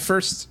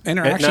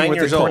interaction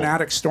with a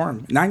tornadic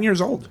storm. 9 years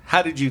old.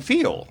 How did you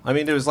feel? I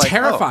mean, it was like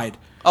terrified.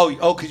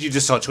 Oh, because you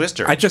just saw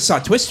Twister. I just saw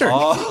Twister.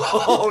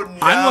 Oh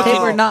no! They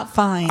were not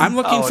fine. I'm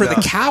looking for the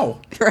cow.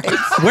 Right.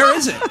 Where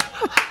is it?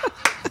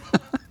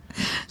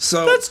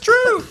 So that's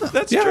true.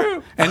 That's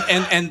true.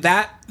 And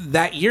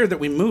that year that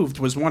we moved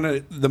was one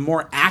of the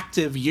more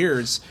active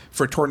years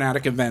for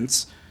tornadic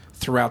events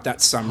throughout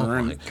that summer.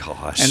 Oh my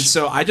gosh! And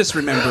so I just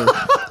remember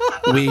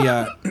we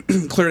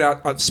cleared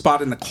out a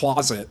spot in the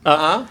closet.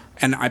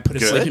 And I put a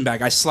sleeping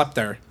bag. I slept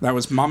there. That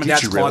was Mom and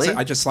Dad's closet. Really?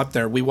 I just slept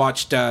there. We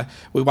watched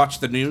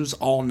the news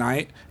all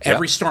night.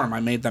 Every storm, I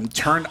made them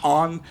turn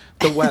on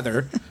the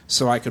weather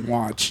so I could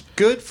watch.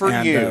 Good for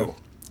you.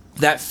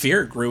 That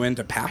fear grew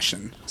into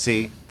passion.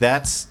 See,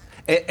 that's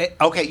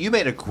okay. You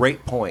made a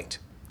great point,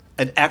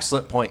 an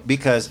excellent point.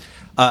 Because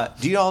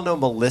do you all know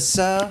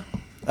Melissa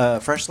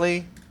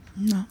Freshley?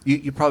 No,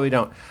 you probably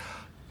don't.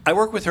 I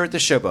work with her at the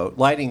Showboat,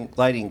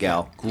 lighting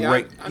gal.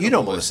 Great, I you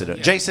know Melissa. Yeah.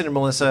 Jason and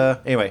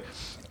Melissa. Anyway,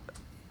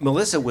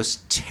 Melissa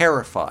was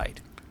terrified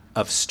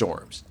of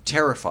storms,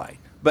 terrified.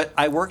 But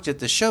I worked at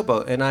the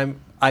Showboat, and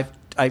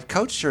I've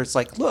coached her. It's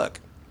like, look,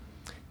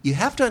 you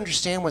have to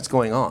understand what's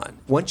going on.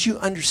 Once you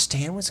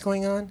understand what's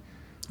going on,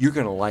 you're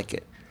going to like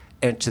it.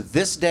 And to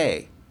this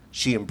day,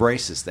 she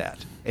embraces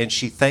that, and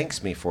she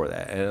thanks me for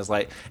that. And it's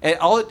like,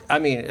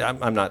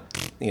 I'm not,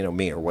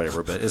 me or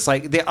whatever, but it's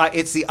like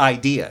it's the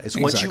idea. It's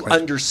once you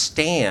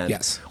understand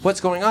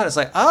what's going on, it's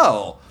like,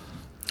 oh,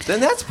 then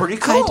that's pretty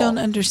cool. I don't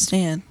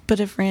understand, but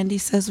if Randy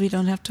says we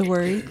don't have to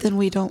worry, then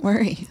we don't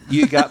worry.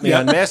 You got me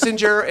on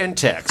Messenger and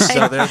text,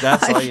 so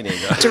that's all you need.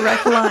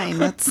 Direct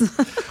line.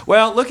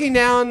 Well, looking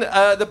down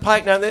the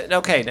pike now.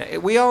 Now,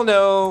 we all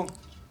know.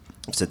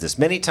 I've said this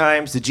many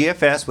times. The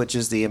GFS, which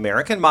is the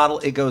American model,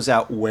 it goes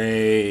out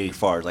way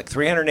far, like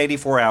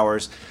 384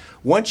 hours.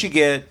 Once you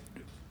get,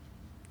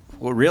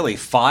 really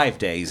 5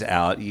 days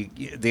out,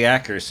 the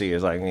accuracy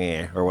is like,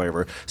 or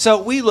whatever. So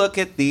we look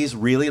at these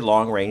really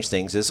long-range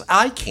things as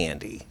eye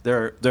candy.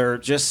 They're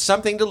just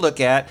something to look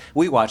at.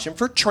 We watch them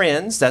for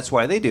trends. That's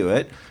why they do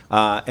it.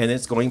 And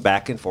it's going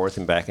back and forth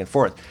and back and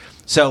forth.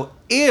 So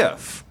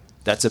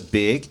that's a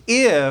big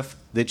if,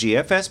 the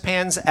GFS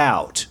pans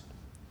out,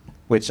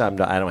 which I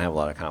don't have a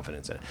lot of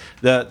confidence in.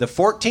 The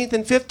 14th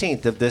and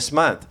 15th of this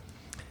month,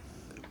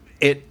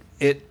 it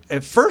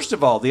first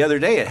of all, the other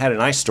day it had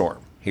an ice storm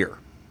here.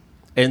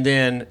 And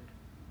then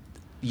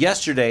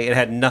yesterday it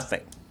had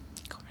nothing.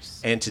 Of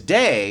course. And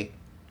today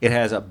it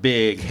has a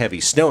big,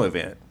 heavy snow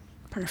event.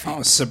 Perfect.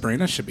 Oh,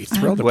 Sabrina should be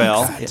thrilled about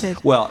Well,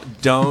 that. well,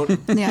 don't.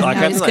 Yeah, like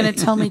now I'm he's like- going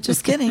to tell me,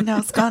 just kidding. Now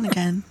it's gone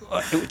again.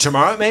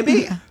 Tomorrow it may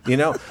be,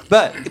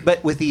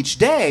 but with each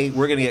day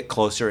we're going to get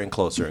closer and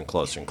closer and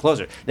closer and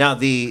closer. Now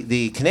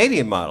the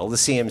Canadian model, the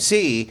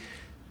CMC,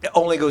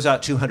 only goes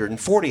out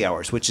 240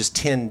 hours, which is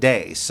 10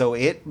 days. So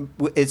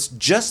it's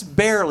just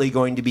barely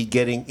going to be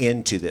getting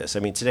into this.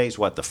 I mean, today's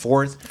what, the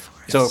 4th?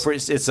 So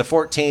it's the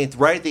 14th,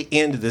 right at the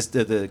end of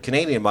the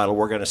Canadian model,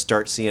 we're going to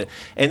start seeing it.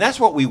 And that's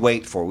what we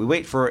wait for. We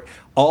wait for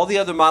all the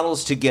other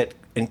models to get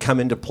and come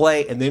into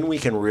play, and then we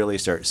can really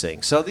start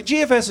seeing. So the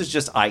GFS is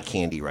just eye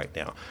candy right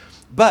now.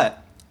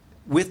 But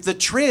with the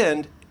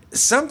trend,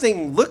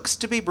 something looks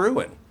to be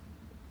brewing.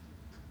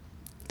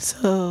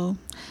 So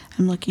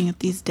I'm looking at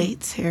these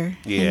dates here.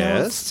 I know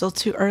Yes. it's still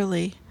too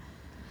early.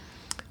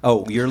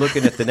 Oh, you're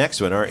looking at the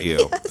next one, aren't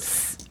you?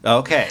 Yes.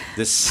 Okay,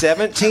 the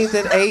 17th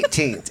and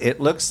 18th.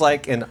 It looks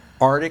like an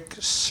Arctic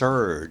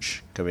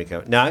surge coming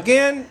out. Now,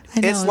 again,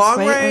 I know, it's it's long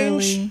way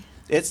range. early.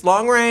 It's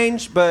long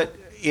range, but,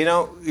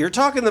 you're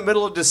talking the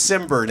middle of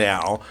December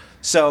now.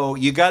 So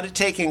you got to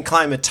take in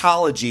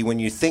climatology when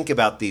you think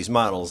about these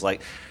models.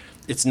 Like,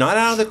 it's not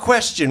out of the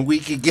question we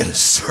could get a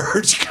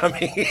surge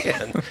coming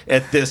in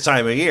at this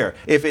time of year.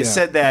 If it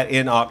said that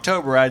in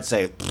October, I'd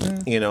say, it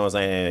ain't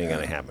going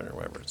to happen or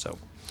whatever. So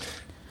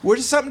we're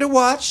just something to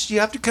watch. You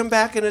have to come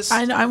back and it's...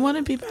 I want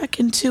to be back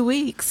in 2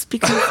 weeks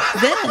because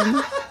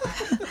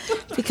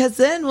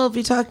then we'll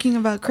be talking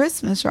about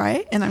Christmas,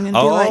 right? And I'm going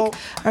to be like,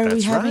 are we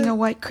that's having right. a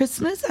white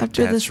Christmas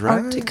after That's this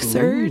right. Arctic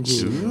surge?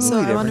 Ooh, So you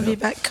I never want to know. be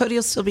back. Cody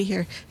will still be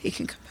here. He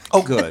can come back.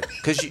 Oh, good,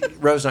 because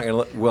Rose's not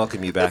going to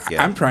welcome you back yet.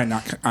 I'm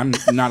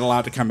not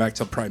allowed to come back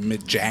till probably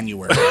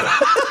mid-January.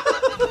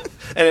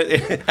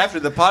 And after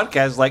the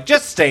podcast, like,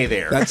 just stay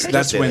there. That's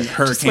Just when stay there.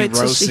 Hurricane wait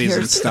till Rose she season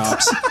hears.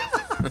 stops.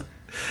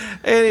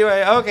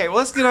 Anyway, okay, well,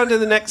 let's get on to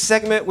the next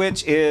segment,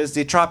 which is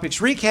the Tropics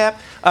recap.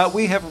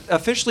 We have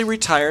officially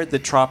retired the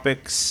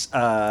Tropics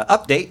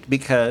update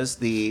because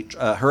the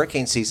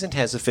hurricane season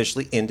has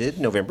officially ended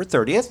November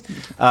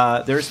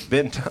 30th. There's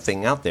been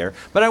nothing out there.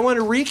 But I want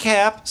to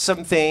recap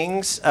some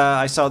things.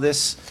 I saw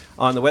this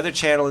on the Weather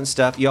Channel and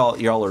stuff.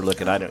 Y'all are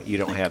looking. You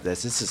don't have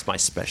this. This is my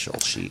special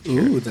sheet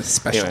here. Ooh, the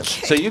special. Anyway,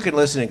 so you can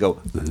listen and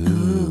go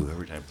ooh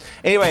every time.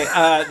 Anyway,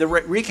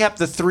 recap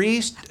the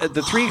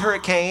three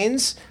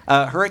hurricanes.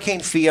 Hurricane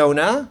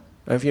Fiona,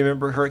 if you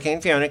remember, Hurricane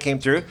Fiona came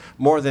through.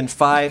 More than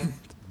 $5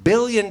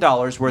 billion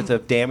worth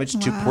of damage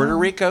to Puerto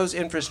Rico's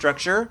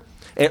infrastructure.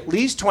 At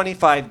least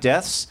 25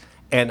 deaths.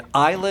 An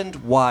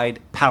island-wide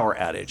power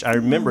outage. I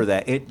remember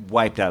that. It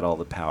wiped out all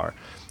the power.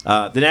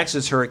 The next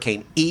is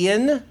Hurricane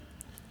Ian.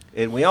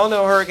 And we all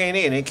know Hurricane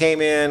Ian. It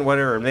came in,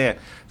 whatever, man,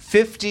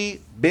 $50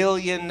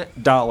 billion,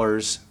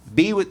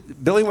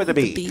 billion with a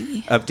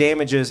B, of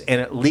damages and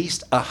at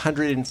least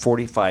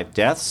 145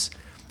 deaths.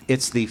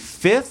 It's the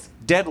 5th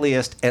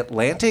deadliest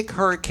Atlantic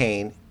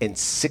hurricane in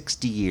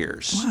 60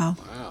 years. Wow.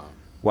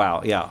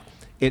 Wow, yeah.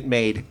 It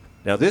made,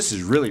 now this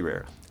is really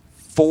rare,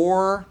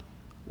 4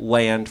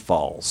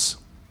 landfalls.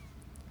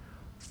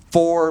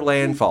 4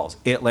 landfalls.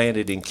 It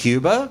landed in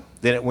Cuba,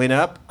 then it went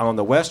up on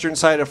the western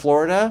side of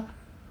Florida,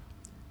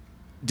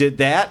 did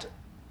that,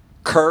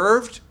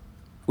 curved,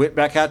 went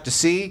back out to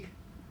sea,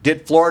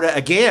 did Florida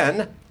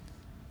again,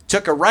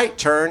 took a right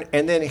turn,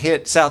 and then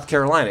hit South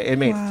Carolina. It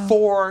made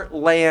 4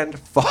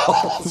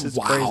 landfalls. It's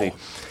crazy.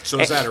 So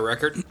is that a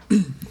record?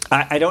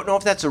 I don't know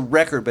if that's a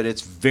record, but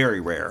it's very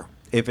rare.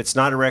 If it's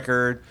not a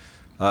record,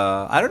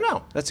 I don't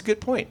know. That's a good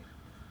point.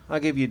 I'll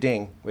give you a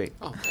ding. Wait.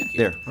 Oh, thank you.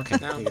 There. Okay.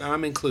 Now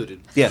I'm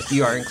included. Yes,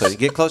 you are included.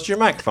 Get close to your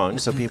microphone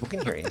so people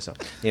can hear you. So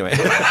anyway,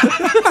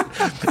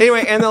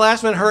 and the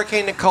last one,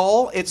 Hurricane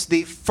Nicole. It's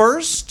the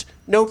first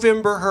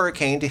November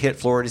hurricane to hit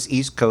Florida's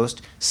East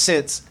Coast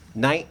since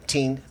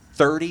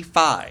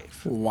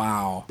 1935.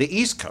 Wow. The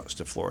East Coast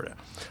of Florida.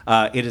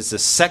 It is the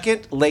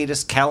second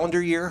latest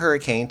calendar year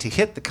hurricane to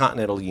hit the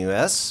continental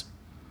U.S.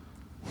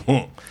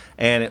 And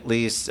at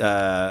least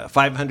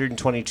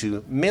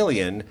 522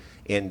 million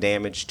in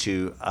damage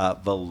to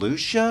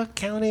Volusia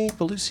County.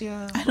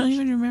 Volusia? I don't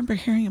even remember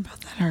hearing about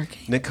that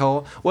hurricane.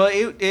 Nicole. Well,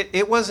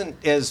 it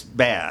wasn't as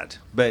bad,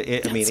 but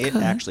it good.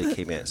 actually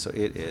came in, so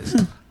it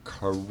is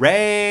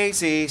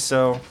crazy.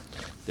 So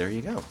there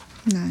you go.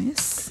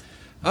 Nice.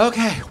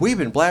 Okay, we've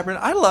been blabbering.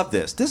 I love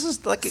this. This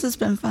is like This has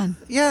been fun.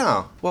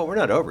 yeah. Well, we're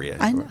not over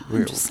yet. I know, I'm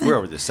We're, just saying. we're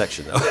over this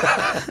section though.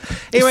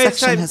 Anyway, it's this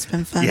section time- has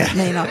been fun. Yeah. It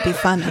may not be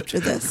fun after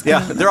this. Yeah,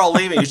 they're all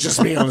leaving. It's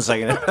just me on the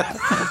second.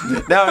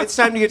 Now it's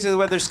time to get to the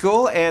weather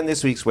school, and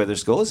this week's weather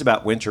school is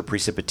about winter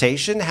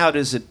precipitation. How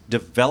does it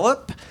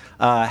develop?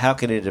 How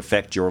can it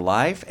affect your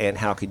life? And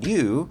how can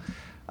you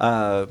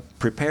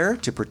prepare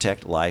to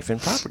protect life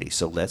and property?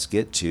 So let's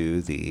get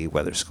to the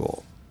weather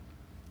school.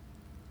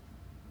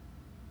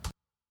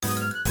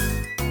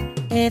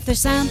 If there's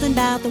something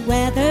about the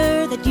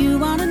weather that you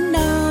want to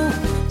know,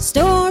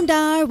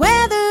 Stormdar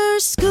Weather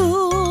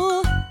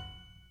School.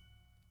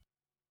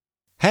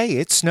 Hey,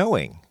 it's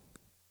snowing.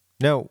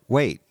 No,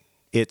 wait.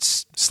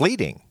 It's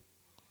sleeting.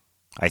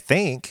 I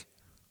think.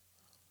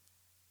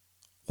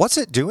 What's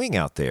it doing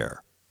out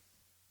there?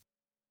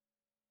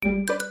 The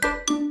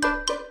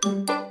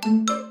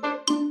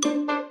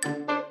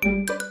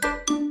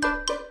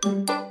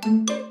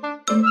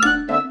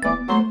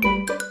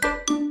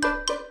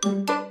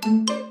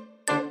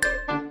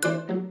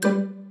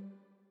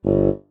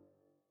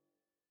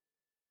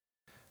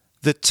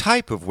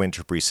type of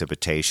winter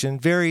precipitation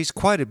varies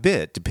quite a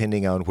bit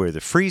depending on where the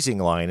freezing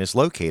line is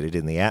located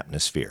in the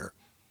atmosphere.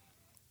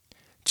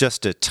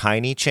 Just a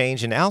tiny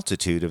change in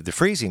altitude of the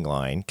freezing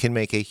line can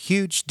make a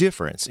huge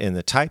difference in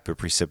the type of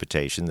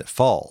precipitation that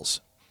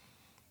falls.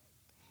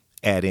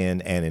 Add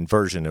in an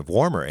inversion of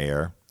warmer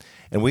air,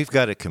 and we've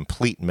got a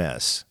complete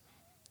mess,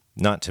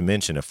 not to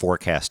mention a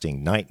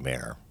forecasting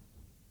nightmare.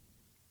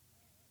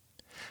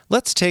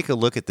 Let's take a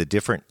look at the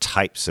different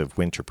types of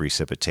winter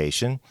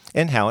precipitation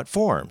and how it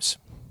forms.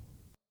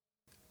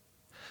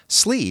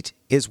 Sleet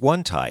is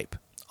one type,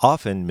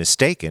 often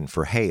mistaken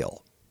for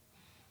hail.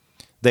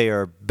 They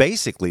are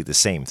basically the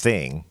same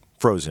thing,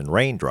 frozen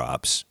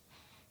raindrops,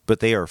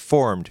 but they are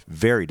formed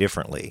very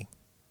differently.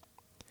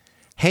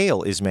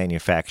 Hail is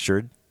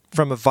manufactured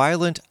from a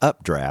violent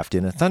updraft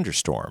in a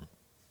thunderstorm.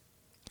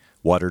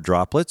 Water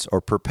droplets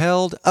are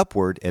propelled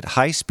upward at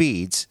high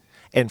speeds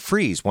and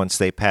freeze once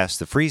they pass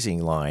the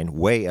freezing line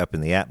way up in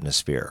the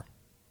atmosphere.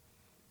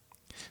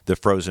 The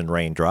frozen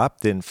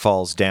raindrop then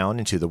falls down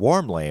into the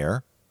warm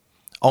layer,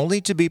 only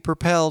to be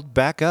propelled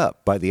back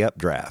up by the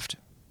updraft.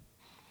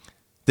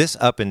 This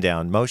up and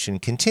down motion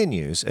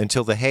continues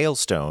until the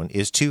hailstone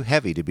is too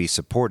heavy to be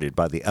supported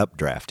by the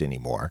updraft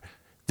anymore.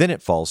 Then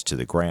it falls to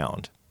the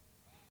ground.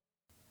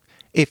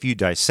 If you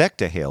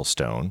dissect a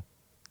hailstone,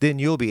 then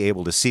you'll be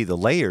able to see the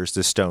layers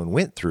the stone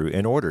went through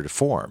in order to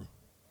form.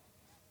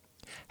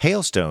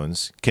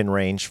 Hailstones can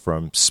range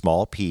from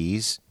small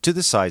peas to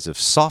the size of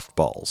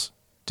softballs,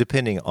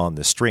 depending on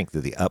the strength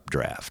of the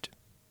updraft.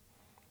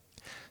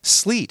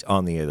 Sleet,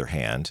 on the other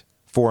hand,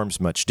 forms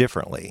much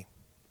differently.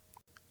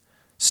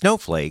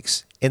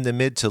 Snowflakes in the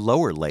mid to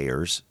lower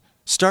layers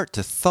start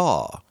to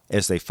thaw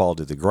as they fall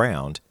to the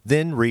ground,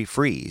 then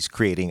refreeze,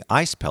 creating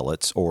ice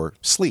pellets or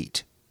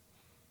sleet.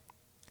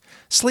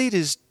 Sleet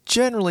is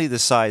generally the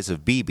size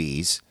of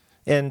BBs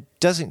and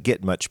doesn't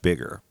get much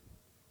bigger.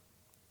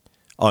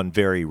 On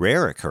very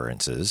rare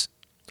occurrences,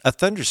 a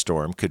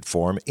thunderstorm could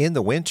form in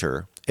the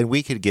winter and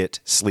we could get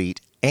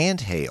sleet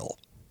and hail.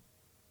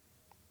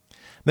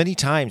 Many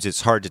times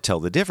it's hard to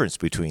tell the difference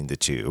between the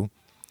two,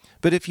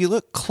 but if you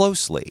look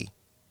closely,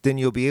 then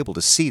you'll be able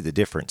to see the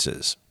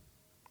differences.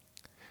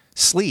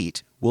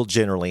 Sleet will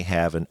generally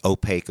have an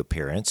opaque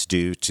appearance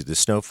due to the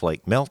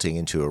snowflake melting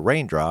into a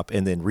raindrop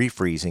and then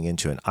refreezing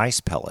into an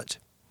ice pellet.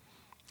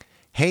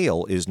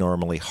 Hail is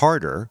normally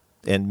harder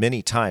and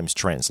many times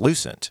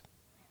translucent.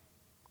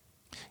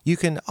 You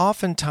can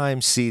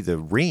oftentimes see the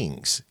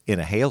rings in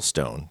a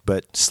hailstone,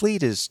 but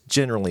sleet is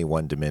generally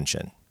one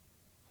dimension.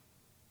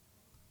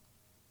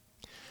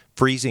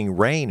 Freezing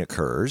rain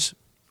occurs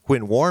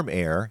when warm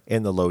air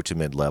in the low to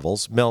mid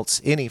levels melts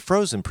any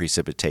frozen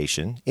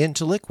precipitation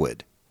into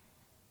liquid.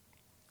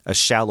 A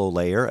shallow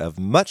layer of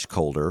much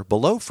colder,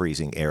 below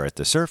freezing air at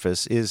the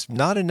surface is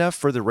not enough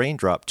for the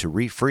raindrop to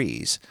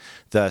refreeze,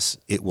 thus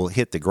it will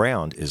hit the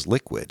ground as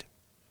liquid.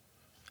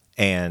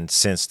 And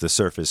since the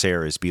surface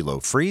air is below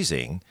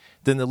freezing,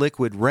 then the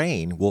liquid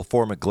rain will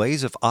form a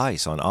glaze of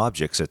ice on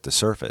objects at the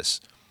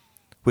surface,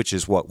 which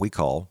is what we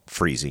call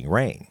freezing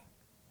rain.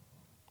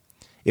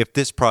 If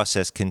this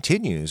process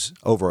continues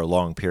over a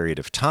long period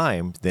of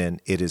time, then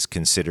it is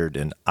considered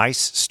an ice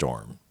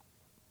storm.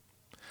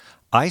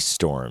 Ice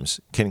storms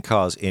can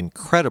cause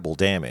incredible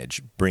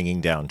damage,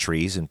 bringing down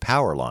trees and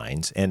power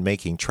lines and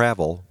making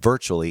travel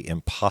virtually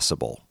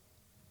impossible.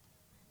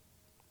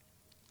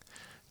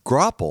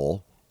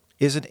 Graupel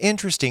is an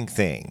interesting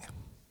thing.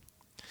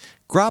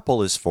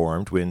 Graupel is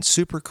formed when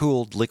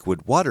supercooled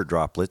liquid water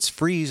droplets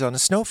freeze on a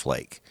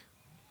snowflake.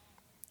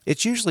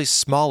 It's usually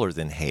smaller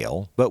than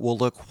hail, but will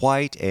look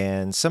white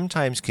and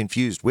sometimes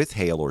confused with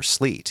hail or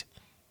sleet.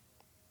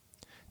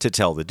 To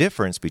tell the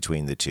difference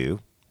between the two,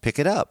 pick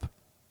it up.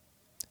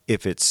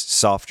 If it's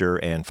softer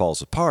and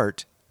falls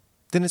apart,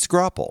 then it's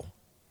graupel.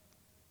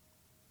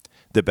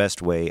 The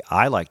best way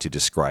I like to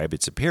describe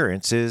its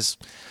appearance is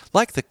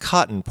like the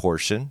cotton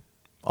portion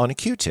on a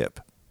Q-tip.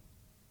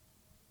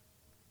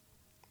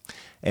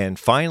 And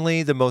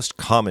finally, the most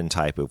common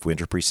type of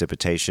winter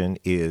precipitation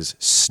is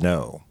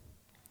snow.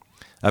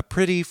 A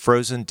pretty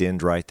frozen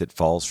dendrite that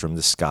falls from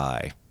the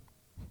sky.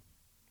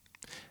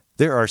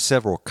 There are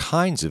several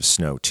kinds of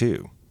snow,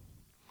 too.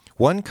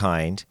 One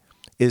kind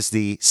is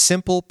the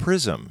simple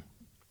prism.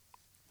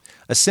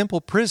 A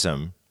simple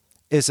prism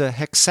is a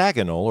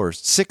hexagonal or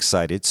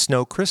six-sided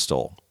snow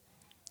crystal.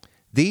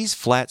 These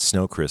flat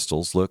snow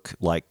crystals look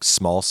like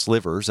small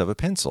slivers of a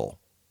pencil,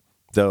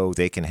 though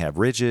they can have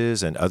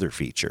ridges and other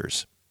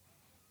features.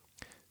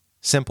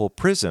 Simple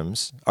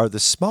prisms are the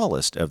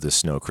smallest of the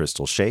snow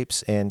crystal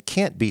shapes and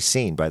can't be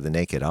seen by the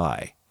naked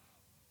eye.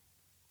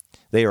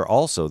 They are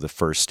also the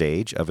first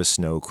stage of a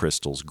snow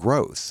crystal's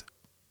growth.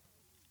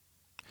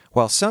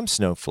 While some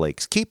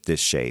snowflakes keep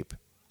this shape,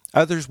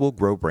 others will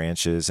grow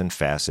branches and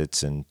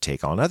facets and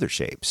take on other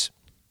shapes.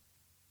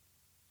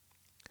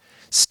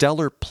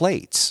 Stellar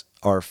plates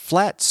are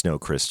flat snow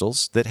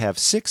crystals that have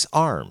 6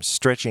 arms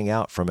stretching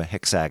out from a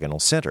hexagonal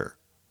center.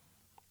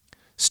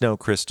 Snow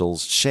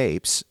crystals'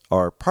 shapes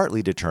are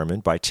partly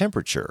determined by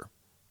temperature.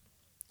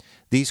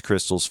 These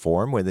crystals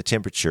form when the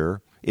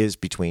temperature is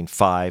between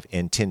 5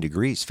 and 10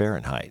 degrees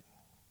Fahrenheit.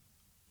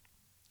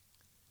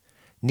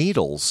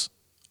 Needles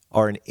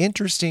are an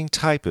interesting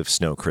type of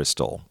snow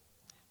crystal.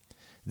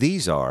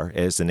 These are,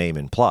 as the name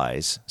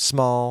implies,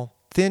 small,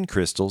 thin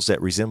crystals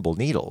that resemble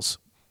needles.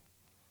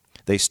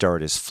 They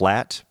start as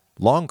flat,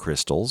 long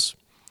crystals,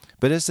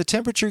 but as the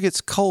temperature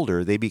gets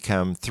colder, they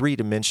become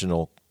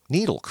three-dimensional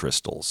needle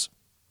crystals.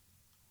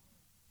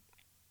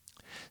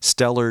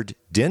 Stellar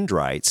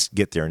dendrites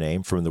get their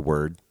name from the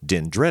word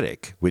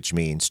dendritic, which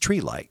means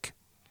tree-like.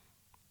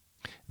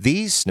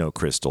 These snow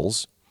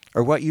crystals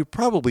are what you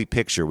probably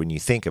picture when you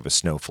think of a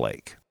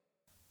snowflake.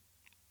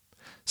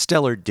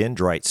 Stellar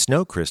dendrite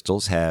snow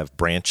crystals have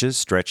branches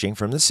stretching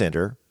from the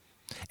center,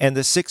 and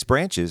the 6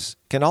 branches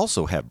can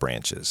also have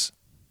branches.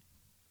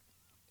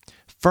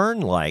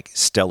 Fern-like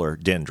stellar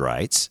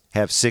dendrites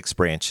have 6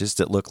 branches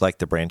that look like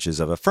the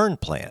branches of a fern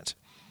plant.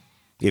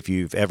 If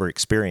you've ever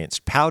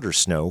experienced powder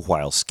snow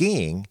while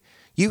skiing,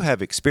 you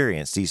have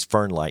experienced these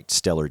fern-like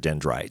stellar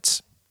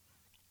dendrites.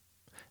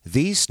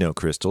 These snow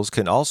crystals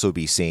can also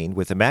be seen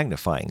with a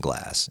magnifying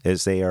glass,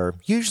 as they are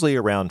usually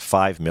around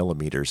 5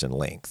 millimeters in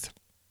length.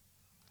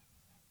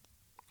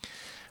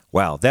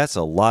 Wow, that's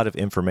a lot of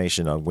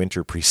information on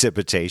winter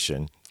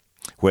precipitation.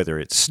 Whether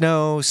it's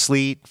snow,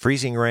 sleet,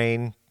 freezing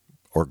rain,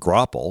 or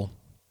graupel,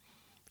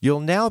 you'll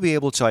now be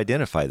able to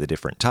identify the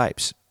different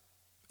types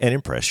and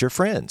impress your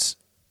friends.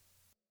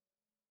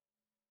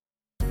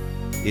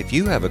 If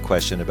you have a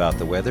question about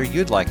the weather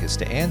you'd like us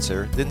to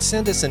answer, then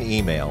send us an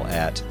email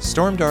at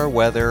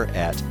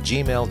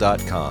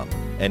stormdarweather@gmail.com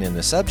and in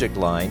the subject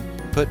line,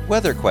 put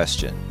weather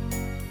question.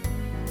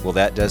 Well,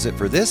 that does it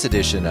for this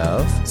edition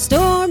of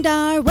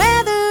Stormdar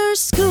Weather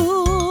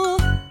School.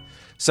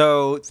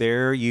 So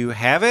there you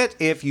have it.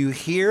 If you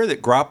hear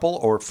that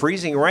graupel or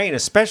freezing rain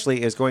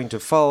especially is going to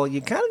fall, you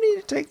kind of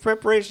need to take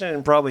preparation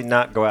and probably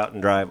not go out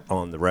and drive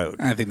on the road.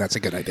 I think that's a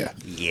good idea.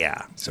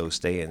 Yeah, so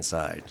stay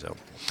inside. So,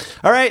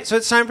 all right, so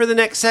it's time for the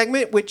next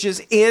segment, which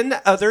is In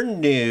Other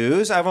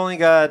News. I've only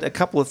got a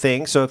couple of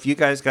things, so if you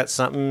guys got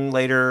something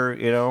later,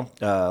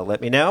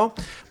 let me know.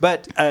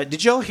 But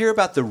did y'all hear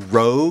about the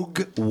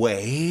rogue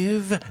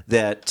wave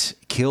that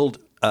kills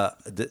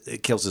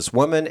this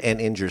woman and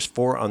injures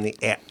 4 on the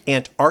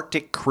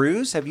Antarctic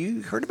cruise? Have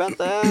you heard about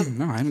that?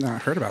 No, I've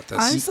not heard about this.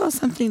 I saw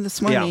something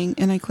this morning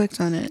and I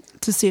clicked on it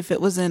to see if it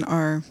was in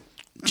our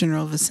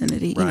general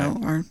vicinity,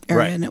 our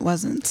area, and it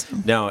wasn't. So.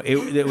 No,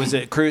 it was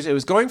a cruise. It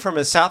was going from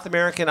a South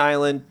American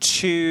island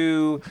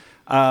to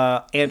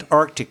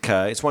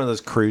Antarctica. It's one of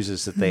those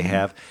cruises that they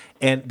have.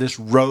 And this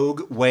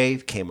rogue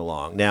wave came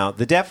along. Now,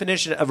 the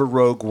definition of a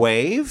rogue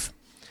wave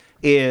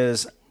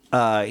is...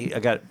 I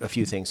got a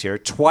few things here.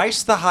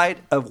 Twice the height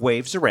of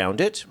waves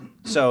around it.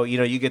 So,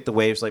 you get the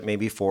waves like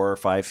maybe 4 or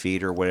 5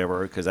 feet or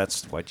whatever, because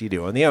that's what you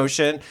do in the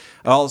ocean.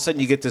 All of a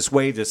sudden, you get this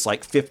wave that's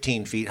like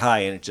 15 feet high,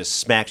 and it just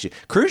smacks you.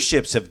 Cruise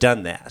ships have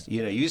done that.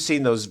 You've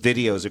seen those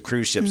videos of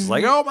cruise ships.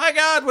 Like, oh my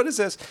God, what is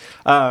this?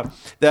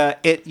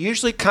 It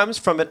usually comes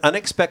from an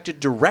unexpected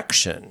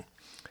direction.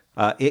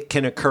 It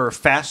can occur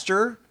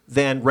faster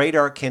than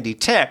radar can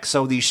detect.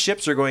 So these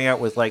ships are going out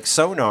with like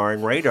sonar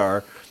and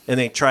radar, and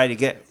they try to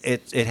get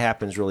it. It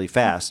happens really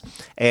fast,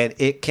 and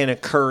it can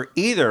occur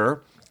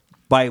either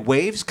by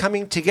waves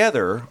coming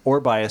together or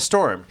by a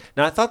storm.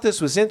 Now, I thought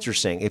this was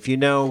interesting. If you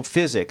know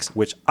physics,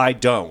 which I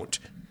don't,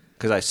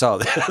 because I saw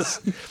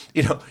this,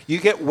 you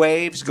get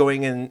waves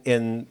going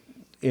in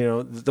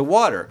the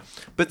water,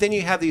 but then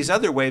you have these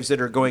other waves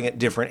that are going at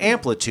different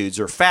amplitudes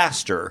or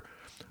faster.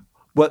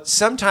 But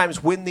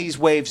sometimes when these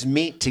waves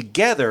meet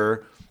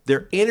together,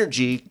 their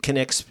energy can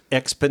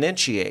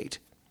exponentiate.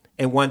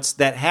 And once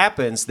that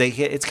happens, they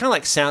hit. It's kind of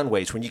like sound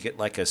waves when you get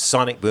like a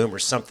sonic boom or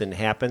something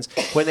happens.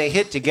 When they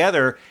hit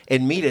together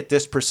and meet at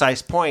this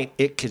precise point,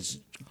 it could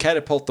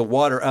catapult the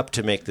water up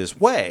to make this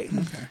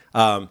wave.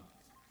 Okay.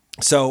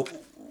 So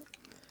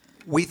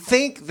we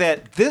think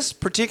that this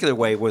particular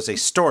wave was a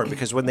storm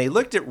because when they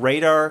looked at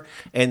radar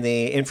and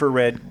the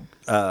infrared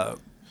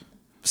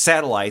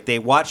satellite, they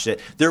watched it.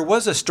 There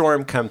was a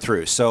storm come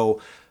through. So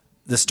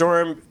the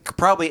storm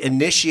probably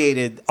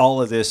initiated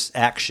all of this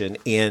action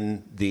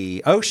in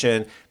the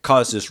ocean,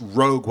 caused this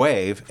rogue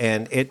wave,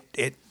 and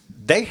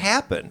they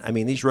happen. I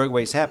mean, these rogue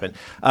waves happen.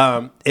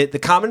 The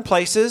common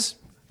places,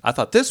 I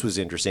thought this was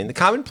interesting, the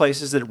common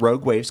places that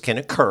rogue waves can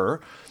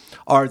occur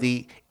are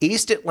the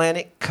East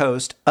Atlantic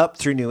coast up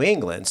through New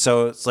England.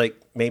 So it's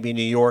like maybe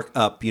New York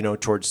up,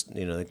 towards,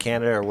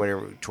 Canada or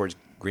whatever, towards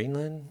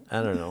Greenland?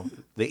 I don't know.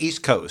 The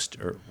East Coast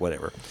or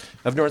whatever.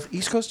 Of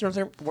East Coast, North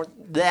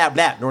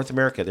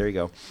America. There you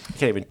go. I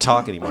can't even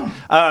talk anymore.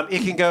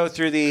 It can go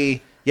through the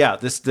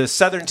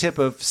southern tip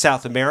of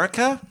South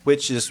America,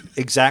 which is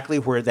exactly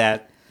where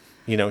that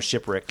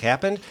shipwreck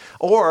happened,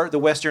 or the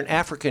Western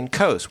African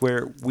coast,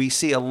 where we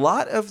see a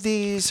lot of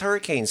these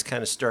hurricanes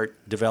kind of start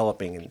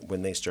developing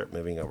when they start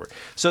moving over.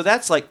 So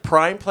that's like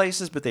prime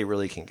places, but they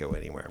really can go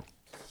anywhere.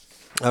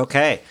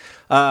 Okay.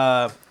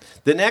 The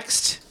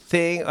next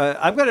thing,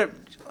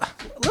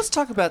 let's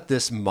talk about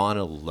this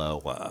Mauna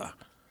Loa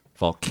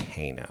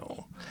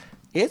volcano.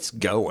 It's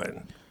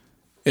going.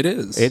 It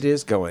is. It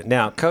is going.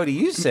 Now, Cody,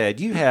 you said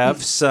you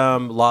have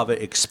some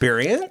lava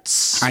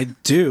experience. I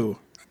do.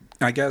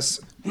 I guess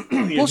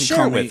Well,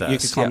 share with us. You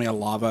could call me a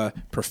lava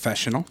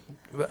professional.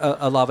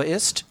 A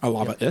lavaist? A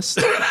lavaist.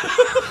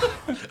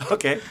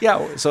 Okay.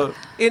 Yeah. So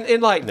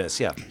enlighten us.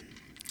 Yeah.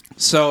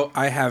 So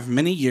I have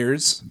many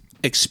years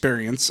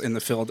experience in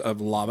the field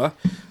of lava.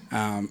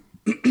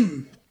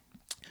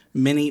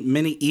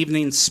 Many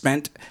evenings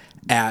spent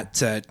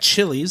at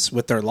Chili's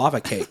with their lava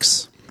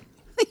cakes.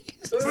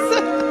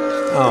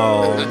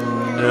 Oh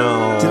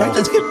no! Did I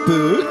just get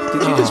booed?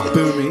 Did you just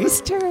boo me?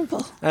 It's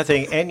terrible. I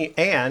think, and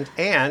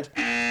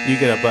you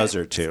get a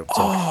buzzer too.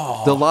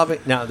 So the lava.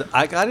 Now,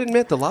 I gotta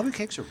admit, the lava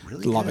cakes are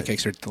really The lava good.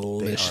 cakes are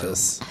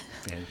delicious.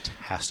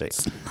 Fantastic.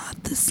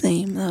 Not the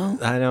same though.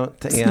 I don't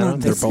think. It's Yeah, I not don't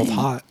They're think. both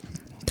hot.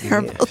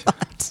 Terrible.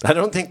 I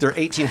don't think they're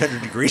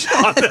 1,800 degrees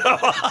hot.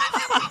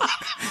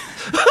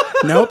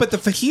 No, but the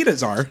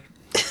fajitas are.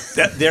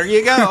 There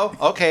you go.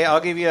 Okay,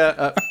 I'll give you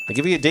a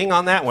ding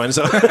on that one.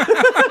 So.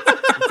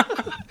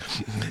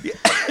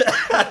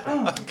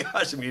 Oh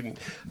gosh, I mean,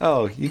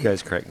 you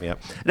guys crack me up.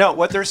 No,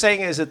 what they're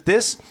saying is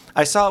that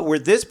I saw where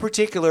this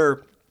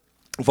particular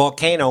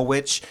volcano,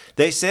 which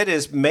they said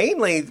is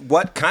mainly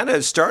what kind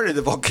of started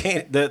the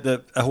volcano,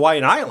 the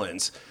Hawaiian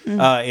Islands,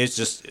 is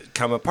just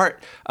come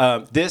apart.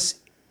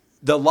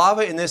 The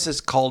lava in this is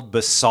called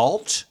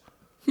basalt,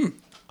 and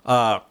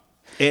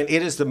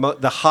it is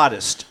the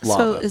hottest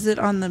lava. So is it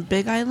on the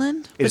Big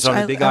Island? It's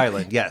on the Big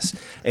Island, yes,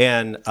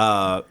 and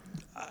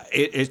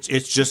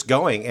it's just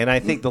going. And I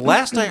think the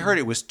last I heard,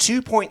 it was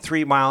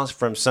 2.3 miles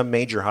from some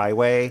major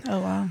highway. Oh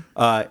wow!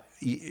 A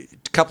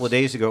couple of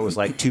days ago, it was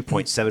like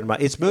 2.7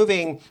 miles. It's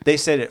moving. They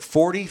said at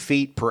 40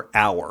 feet per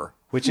hour,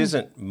 which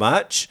isn't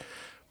much.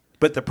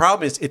 But the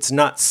problem is, it's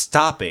not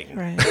stopping.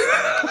 Right.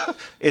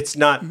 It's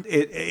not.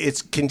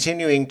 It's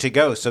continuing to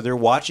go. So they're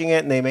watching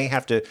it, and they may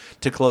have to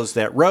close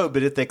that road.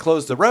 But if they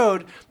close the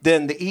road,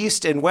 then the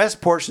east and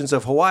west portions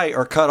of Hawaii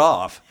are cut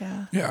off.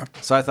 Yeah. Yeah.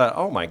 So I thought,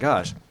 oh my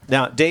gosh.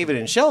 Now David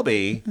and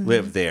Shelby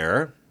live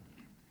there.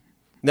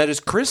 Now does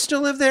Chris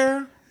still live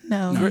there?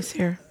 No, he's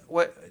here.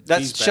 What?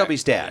 That's He's back.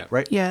 Shelby's dad, Yeah.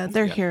 right? Yeah,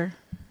 they're here.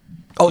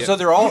 Oh, so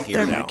they're all here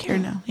They're now. back here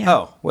now. Yeah.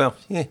 Oh well.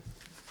 Yeah.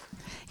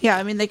 Yeah,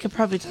 I mean, they could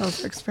probably tell us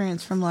their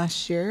experience from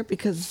last year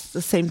because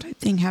the same type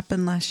thing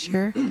happened last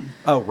year.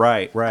 Oh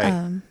right.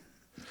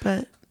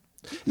 But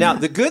Now,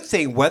 the good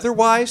thing,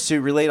 weather-wise,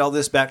 to relate all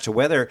this back to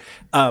weather,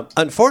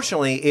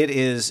 unfortunately, it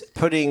is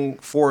putting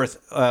forth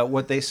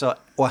what they saw,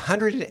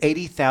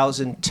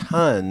 180,000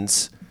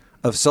 tons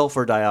of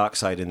sulfur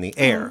dioxide in the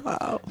air. Oh,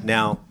 wow.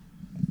 Now,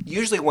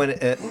 usually when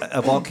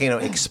a volcano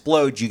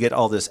explodes, you get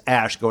all this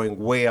ash going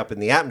way up in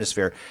the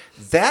atmosphere.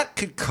 That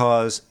could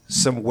cause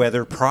some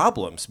weather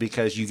problems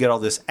because you get all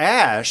this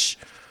ash,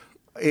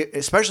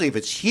 especially if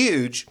it's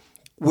huge,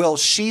 will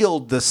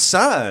shield the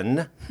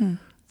sun.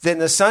 Then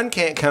the sun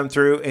can't come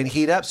through and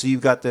heat up. So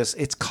you've got this.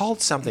 It's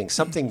called something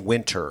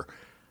winter.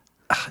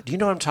 Do you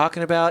know what I'm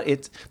talking about?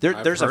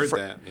 There's heard a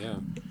that.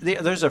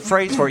 Yeah. there's a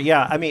phrase for it.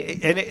 Yeah. I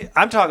mean,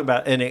 I'm talking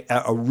about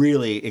a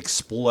really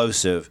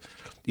explosive,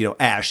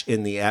 ash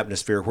in the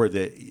atmosphere where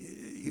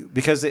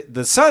because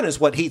the sun is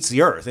what heats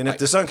the earth, and if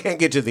the sun can't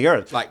get to the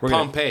earth, Like we're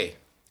gonna- Pompeii.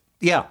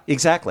 yeah,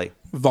 exactly.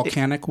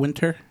 Volcanic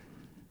winter.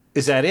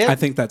 Is that it? I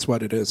think that's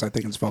what it is. I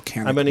think it's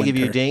volcanic. I'm going to give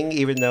you a winter. ding,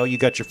 even though you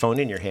got your phone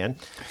in your hand.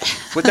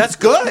 But that's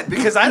good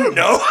because I don't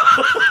know.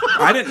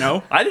 I didn't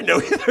know. I didn't know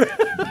either.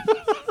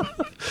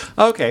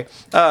 Okay.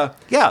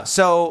 Yeah.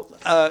 So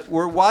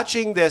we're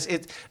watching this.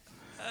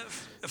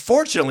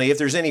 Fortunately, if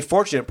there's any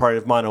fortunate part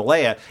of Mauna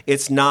Loa,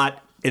 it's not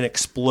an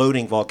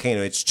exploding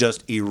volcano. It's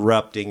just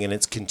erupting and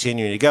it's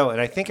continuing to go. And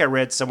I think I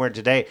read somewhere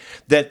today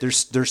that they're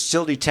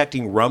still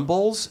detecting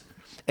rumbles,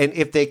 and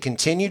if they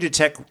continue to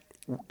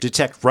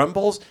detect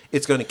rumbles,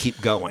 it's going to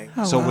keep going.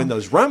 Oh, so wow. when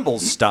those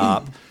rumbles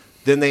stop,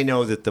 then they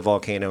know that the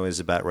volcano is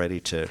about ready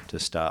to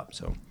stop.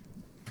 So,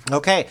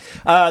 okay.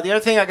 The other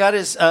thing I got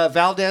is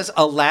Valdez,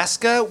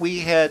 Alaska.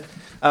 We had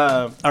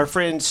our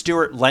friend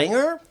Stuart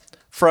Langer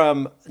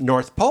from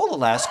North Pole,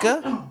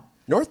 Alaska.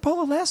 North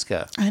Pole,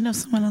 Alaska. I know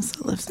someone else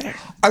that lives there.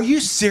 Are you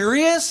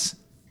serious?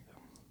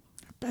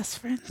 Best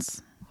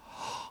friends.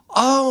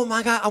 Oh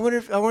my God! I wonder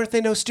if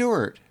they know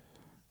Stuart.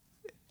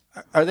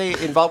 Are they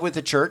involved with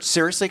the church?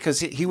 Seriously? Because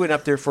he went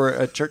up there for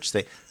a church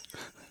thing.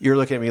 You're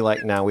looking at me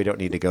like, no, we don't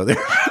need to go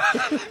there.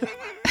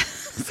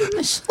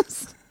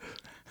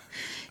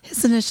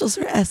 His initials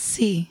are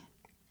SC.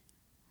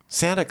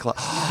 Santa Claus.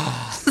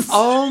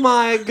 Oh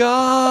my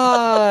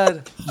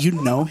God. You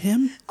know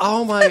him?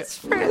 Oh my.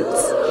 Friends.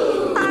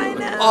 I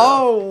know.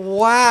 Oh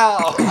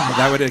wow.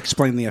 That would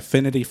explain the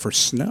affinity for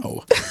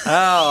snow.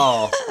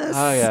 Oh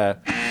yeah.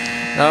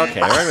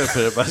 Okay, we're gonna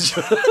put a bunch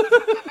of.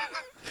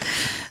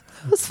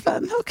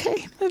 fun.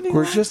 Okay, moving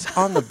We're on. just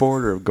on the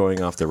border of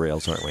going off the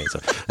rails, aren't we? So,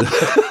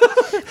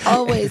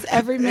 Always,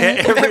 every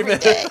minute, every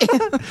day.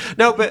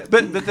 no, but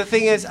the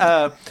thing is,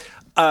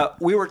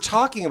 we were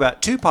talking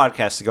about 2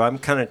 podcasts ago. I'm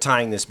kind of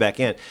tying this back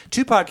in.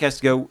 2 podcasts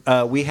ago,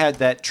 we had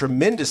that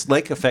tremendous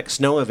lake effect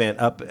snow event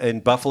up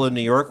in Buffalo,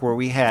 New York, where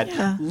we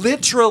had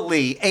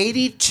literally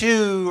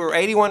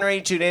 81 or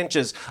 82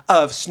 inches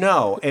of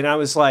snow, and I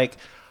was like,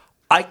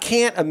 I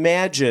can't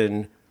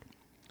imagine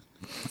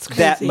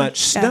that crazy. much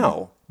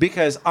snow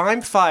because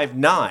I'm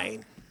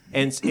 5'9".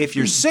 And if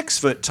you're 6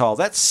 foot tall,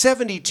 that's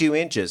 72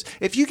 inches.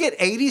 If you get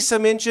 80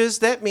 some inches,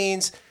 that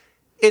means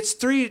it's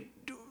 3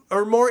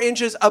 or more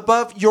inches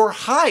above your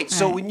height.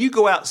 So when you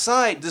go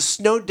outside, the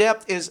snow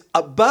depth is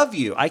above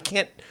you. I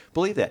can't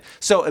believe that.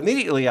 So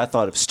immediately I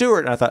thought of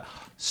Stuart, and I thought,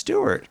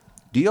 Stuart,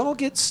 do y'all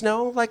get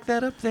snow like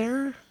that up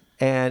there?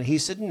 And he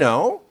said,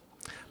 no,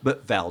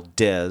 but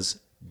Valdez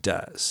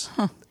does.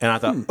 And I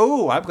thought,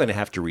 I'm going to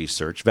have to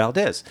research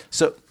Valdez.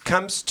 So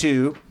comes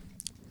to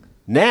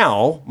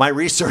now my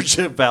research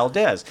of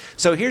Valdez.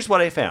 So here's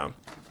what I found.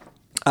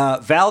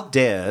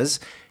 Valdez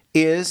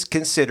is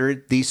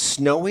considered the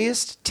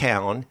snowiest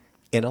town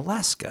in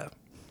Alaska.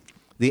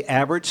 The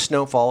average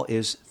snowfall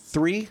is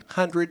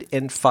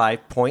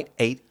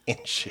 305.8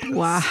 inches.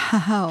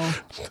 Wow.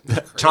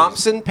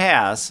 Thompson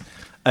Pass,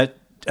 a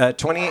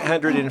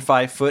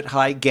 2,805 foot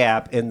high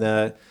gap in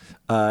the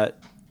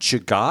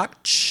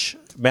Chugach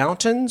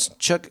Mountains,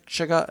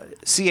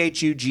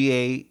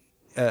 Chugach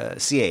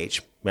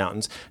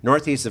Mountains,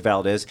 northeast of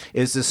Valdez,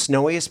 is the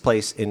snowiest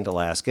place in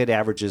Alaska. It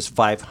averages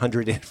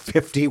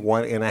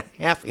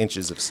 551.5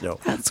 inches of snow.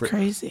 That's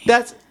crazy.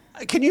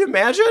 Can you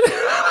imagine?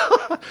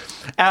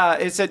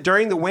 It said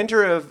during the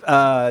winter of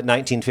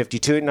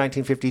 1952 and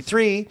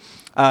 1953,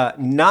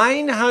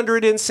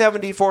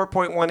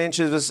 974.1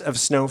 inches of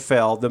snow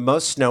fell, the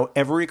most snow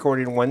ever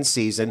recorded in one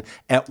season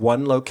at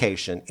one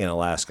location in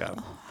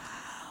Alaska.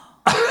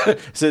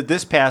 So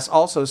this pass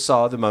also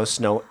saw the most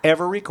snow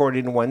ever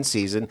recorded in one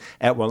season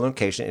at one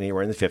location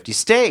anywhere in the 50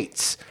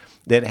 states.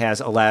 That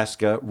has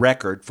Alaska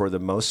record for the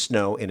most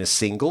snow in a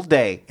single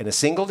day.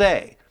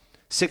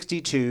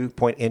 62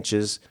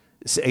 inches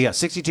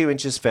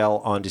fell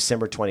on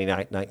December 29,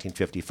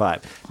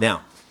 1955.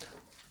 Now,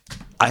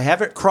 I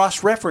haven't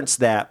cross-referenced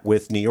that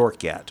with New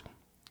York yet.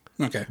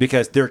 Okay.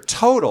 Because their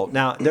total,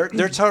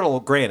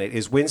 granted,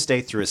 is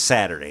Wednesday through a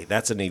Saturday.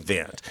 That's an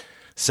event.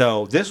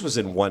 So this was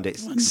in one day.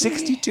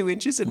 62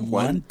 inches in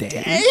one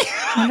day?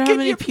 I wonder how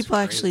many people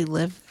actually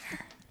live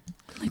there.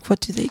 Like, what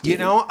do they do?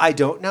 I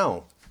don't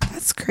know.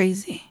 That's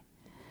crazy.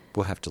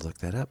 We'll have to look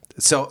that up.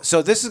 So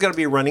this is going to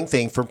be a running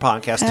thing from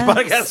podcast to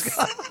podcast.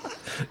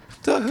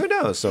 So who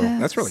knows? So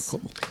That's really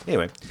cool.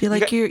 Anyway. Be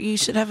like, you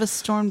should have a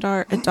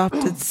Stormdar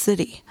adopted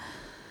city.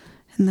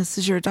 And this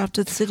is your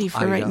adopted city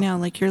for right now.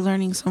 Like, you're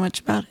learning so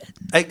much about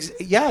it.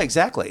 Yeah,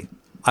 exactly.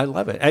 I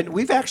love it. And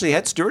we've actually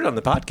had Stuart on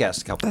the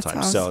podcast a couple That's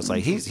times. awesome. So it's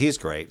like he's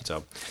great.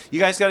 So you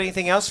guys got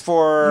anything else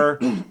for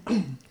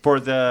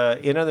the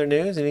in other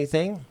news?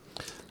 Anything?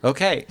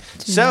 Okay.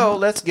 So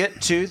let's get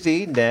to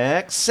the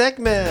next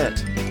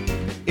segment.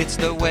 It's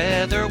the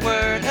weather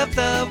word of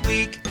the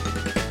week.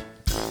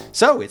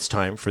 So it's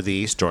time for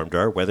the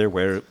Stormdar weather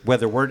word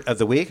of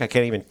the week. I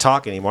can't even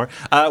talk anymore.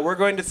 We're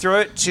going to throw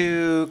it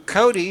to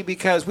Cody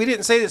because we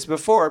didn't say this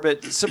before,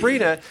 but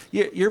Sabrina,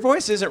 your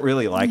voice isn't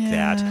really like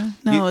that.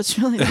 No, it's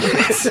really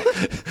nice.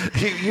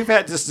 You've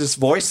had this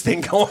voice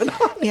thing going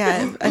on.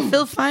 Yeah, I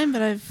feel fine,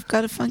 but I've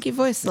got a funky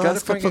voice the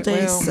last couple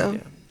days,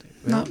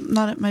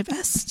 not at my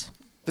best.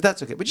 But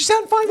that's okay. But you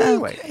sound fine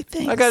anyway. Okay,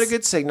 thanks. I got a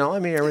good signal. I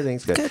mean,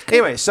 everything's good. Good.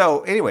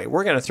 Anyway,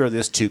 we're going to throw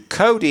this to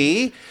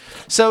Cody.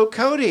 So,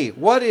 Cody,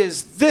 what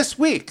is this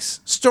week's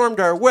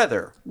Stormdar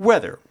weather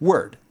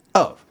word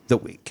of the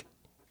week?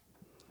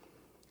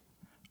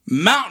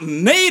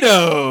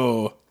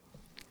 Mountainado.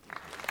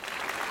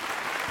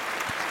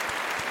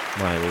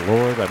 My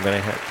Lord, you're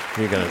going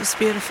It to was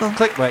beautiful.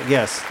 click my,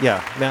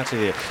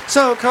 Mountainado.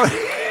 So, Cody,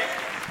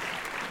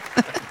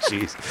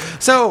 jeez.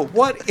 So,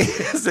 what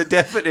is the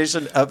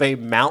definition of a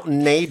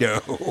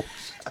mountainado?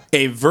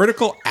 A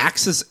vertical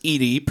axis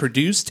eddy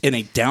produced in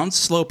a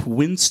downslope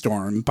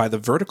windstorm by the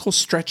vertical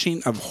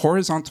stretching of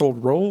horizontal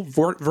roll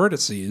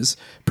vertices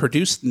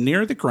produced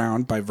near the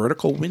ground by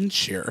vertical wind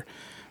shear.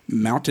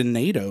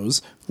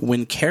 Mountainados,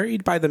 when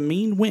carried by the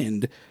mean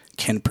wind,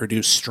 can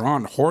produce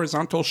strong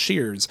horizontal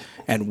shears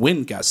and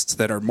wind gusts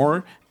that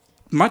are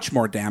much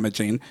more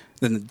damaging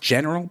than the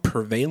general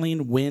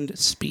prevailing wind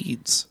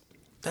speeds.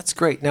 That's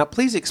great. Now,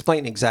 please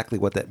explain exactly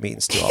what that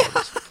means to all of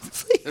us.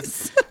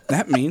 Please.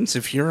 That means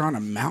if you're on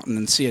a mountain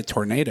and see a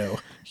tornado,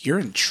 you're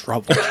in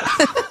trouble.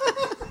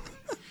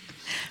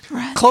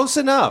 Right. Close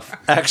enough,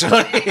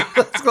 actually.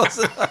 That's close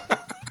enough.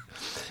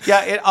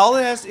 Yeah,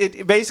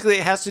 it basically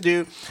has to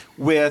do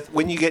with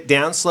when you get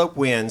downslope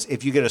winds.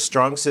 If you get a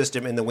strong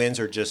system and the winds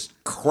are just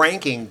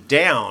cranking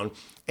down,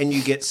 and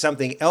you get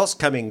something else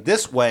coming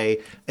this way,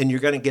 and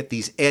you're going to get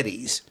these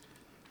eddies.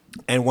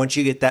 And once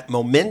you get that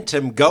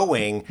momentum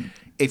going,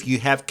 if you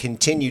have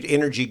continued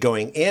energy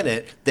going in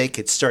it, they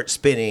could start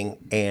spinning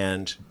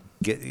and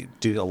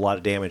do a lot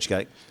of damage.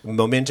 Got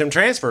momentum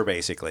transfer,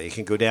 basically. It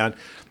can go down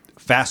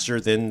faster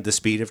than the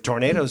speed of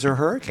tornadoes or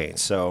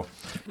hurricanes. So,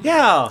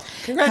 yeah,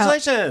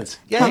 congratulations.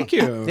 Thank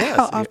you. Yes.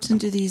 How often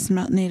do these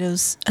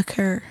mountainados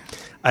occur?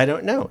 I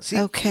don't know. See,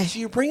 Okay. so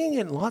you're bringing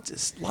in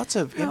lots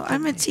of. No,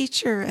 I'm a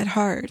teacher at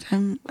heart.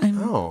 I'm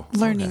Oh,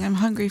 learning. okay. I'm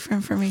hungry for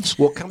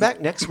information. Well, come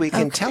back next week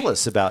and Okay. tell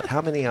us about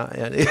how many. You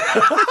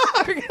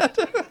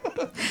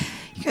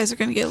guys are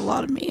going to get a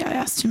lot of me. I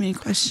asked too many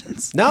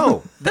questions.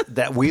 No,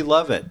 that we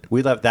love it.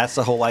 We love that's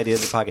the whole idea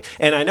of the podcast.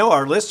 And I know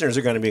our listeners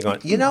are going to be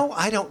going,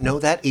 I don't know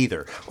that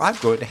either. I'm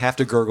going to have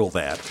to gurgle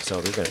that. So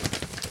they're going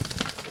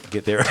to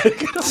get there.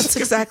 That's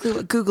exactly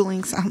what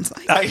Googling sounds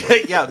like.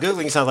 Yeah,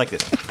 Googling sounds like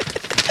this.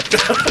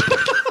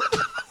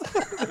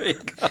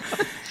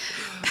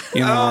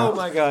 You know, Oh,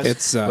 my gosh.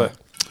 It's But-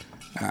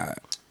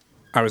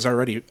 I was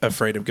already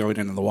afraid of going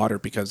into the water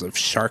because of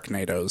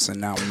sharknadoes and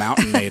now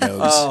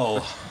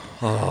mountainadoes.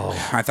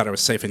 I thought I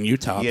was safe in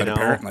Utah, but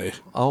apparently.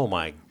 Oh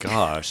my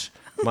gosh.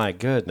 My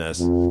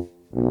goodness.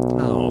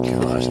 Oh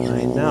gosh,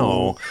 I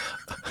know.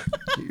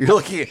 You're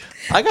looking.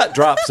 I got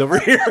drops over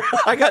here.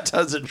 I got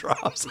tons of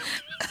drops.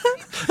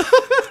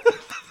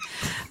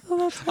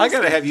 I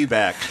gotta have you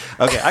back.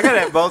 Okay, I gotta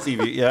have both of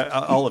you. Yeah,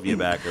 all of you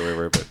back or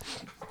whatever. But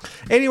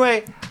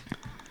anyway,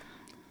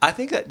 I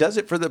think that does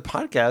it for the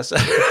podcast.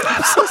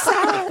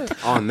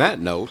 On that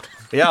note,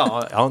 Yeah.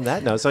 On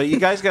that note, so you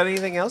guys got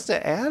anything else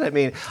to add? I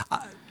mean,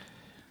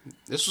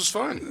 this was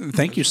fun.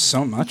 Thank you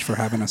so much for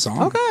having us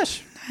on. oh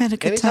gosh. I had a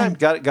good Anytime,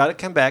 time. got to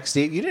come back,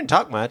 Steve. You didn't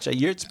talk much.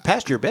 It's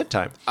past your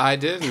bedtime. I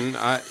didn't.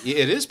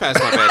 It is past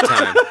my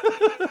bedtime.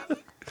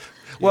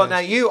 Well, now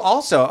you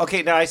also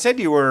Now I said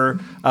you were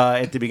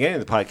at the beginning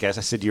of the podcast.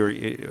 I said you were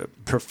a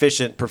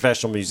proficient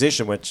professional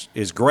musician, which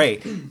is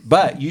great.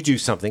 But you do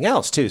something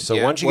else too. So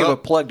Yeah, why don't you well, give a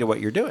plug to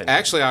what you're doing?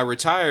 Actually, I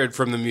retired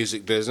from the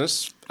music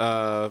business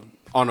on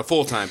a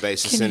full-time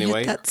basis. Can you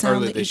anyway, hit that sound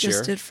early that you this year.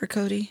 just did for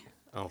Cody?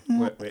 Oh,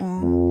 wait.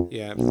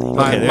 Yeah,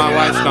 my there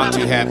wife's not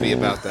too happy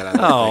about that. I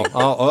don't think.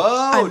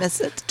 I miss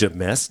it.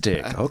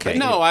 Domestic. Okay.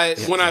 No,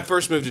 when I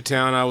first moved to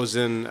town, I was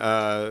in,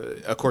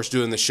 of course,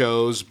 doing the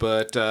shows,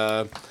 but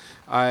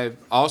I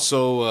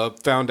also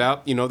found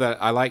out, that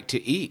I like to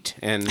eat,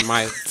 and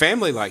my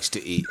family likes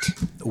to eat.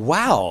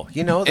 Wow.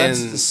 That's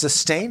And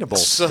sustainable.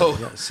 So,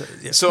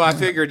 Yeah. so I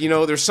figured,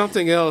 there's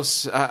something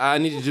else. I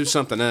need to do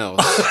something else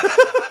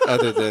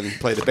other than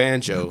play the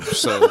banjo.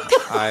 So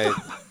I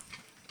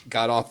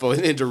got off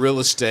into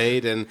real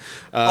estate, and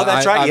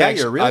that's right. Yeah,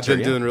 you're a realtor, I've been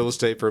yeah. doing real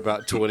estate for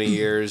about 20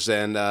 years,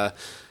 and to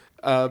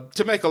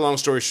make a long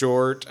story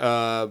short,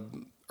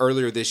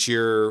 earlier this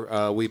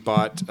year we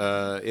bought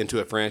into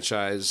a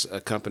franchise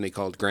a company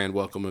called Grand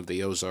Welcome of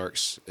the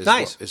Ozarks.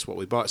 Nice. Is what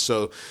we bought.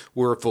 So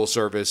we're a full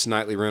service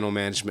nightly rental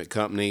management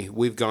company.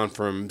 We've gone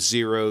from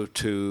 0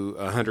 to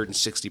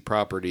 160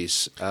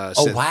 properties.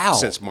 Wow.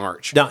 Since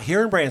March. Now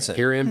here in Branson.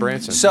 Here in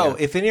Branson. So yeah.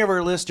 if any of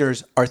our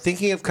listeners are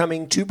thinking of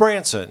coming to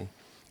Branson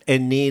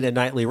and need a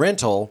nightly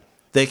rental,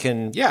 they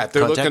can if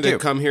they're looking contact to you.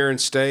 come here and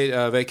stay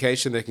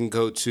vacation, they can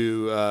go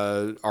to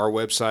our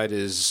website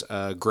is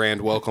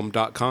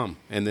grandwelcome.com,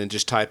 and then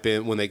just type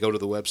in, when they go to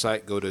the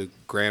website, go to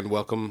Grand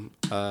Welcome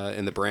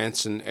in the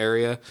Branson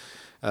area.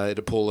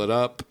 It'll pull it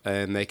up,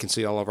 and they can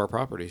see all of our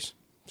properties.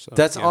 So,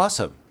 That's yeah.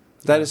 awesome.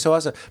 That is so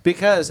awesome.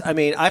 Because,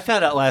 I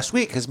found out last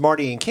week, because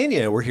Marty and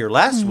Kenya were here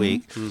last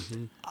week,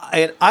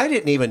 and I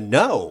didn't even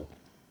know,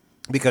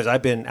 because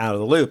I've been out of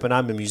the loop, and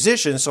I'm a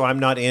musician, so I'm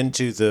not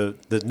into the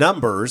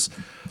numbers.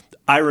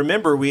 I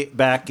remember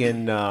back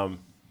in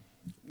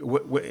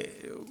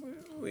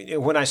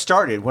when I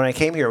started, when I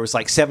came here, it was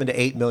like 7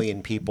 to 8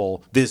 million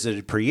people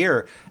visited per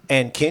year.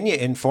 And Kenya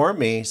informed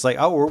me, it's like,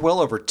 we're well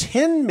over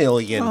 10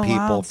 million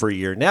people per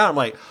year. Now I'm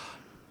like,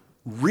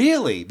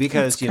 really?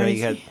 Because, That's you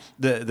had crazy.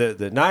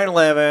 the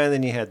 9/11,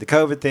 then you had the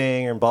COVID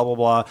thing and blah, blah,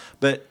 blah.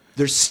 But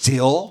there's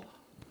still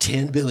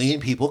 10 billion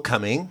people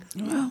coming.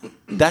 Wow.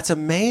 That's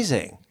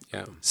amazing.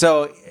 Yeah.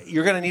 So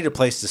you're going to need a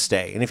place to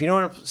stay. And if you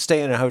don't want to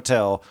stay in a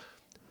hotel,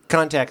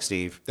 contact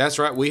Steve. That's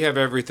right. We have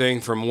everything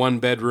from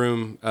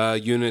 1-bedroom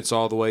units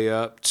all the way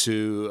up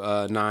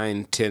to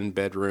 9,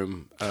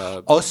 10-bedroom.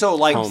 Also,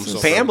 like Homes.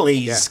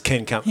 families Yeah.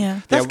 can come. Yeah.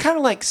 That's kind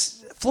of like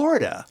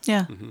Florida.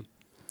 Yeah.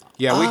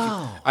 Yeah, we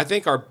can, I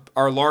think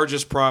our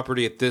largest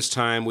property at this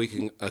time, we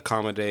can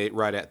accommodate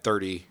right at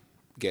 30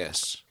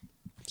 guests.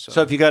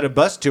 So if you got a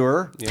bus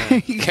tour, Yeah,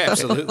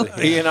 absolutely.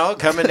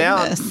 coming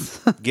down, Yes.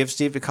 give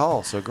Steve a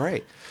call. So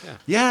great.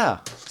 Yeah.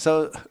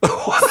 So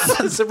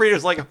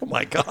Sabrina's like, oh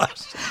my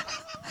gosh.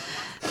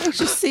 I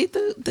just see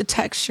the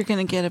text you're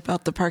going to get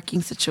about the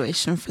parking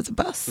situation for the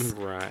bus.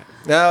 Right.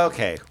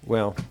 Okay.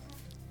 Well,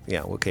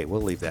 yeah. Okay.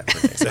 We'll leave that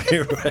for next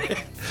time.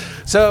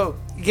 So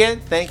again,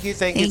 thank you.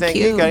 Thank Got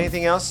you.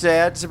 anything else to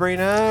add,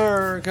 Sabrina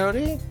or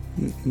Cody?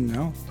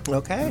 No.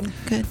 Okay.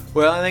 Good.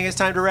 Well, I think it's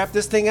time to wrap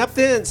this thing up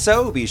then.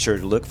 So be sure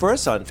to look for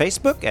us on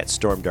Facebook at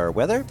Stormdar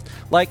Weather.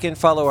 Like and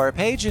follow our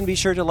page, and be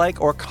sure to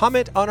like or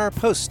comment on our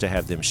posts to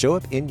have them show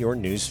up in your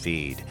news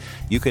feed.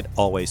 You can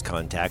always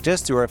contact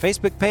us through our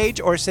Facebook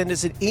page or send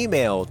us an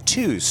email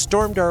to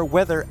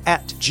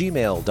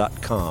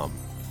stormdarweather@gmail.com.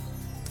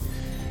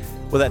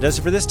 Well, that does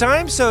it for this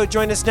time, so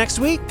join us next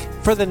week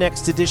for the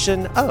next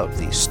edition of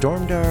the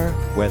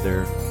Stormdar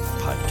Weather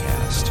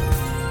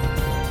Podcast.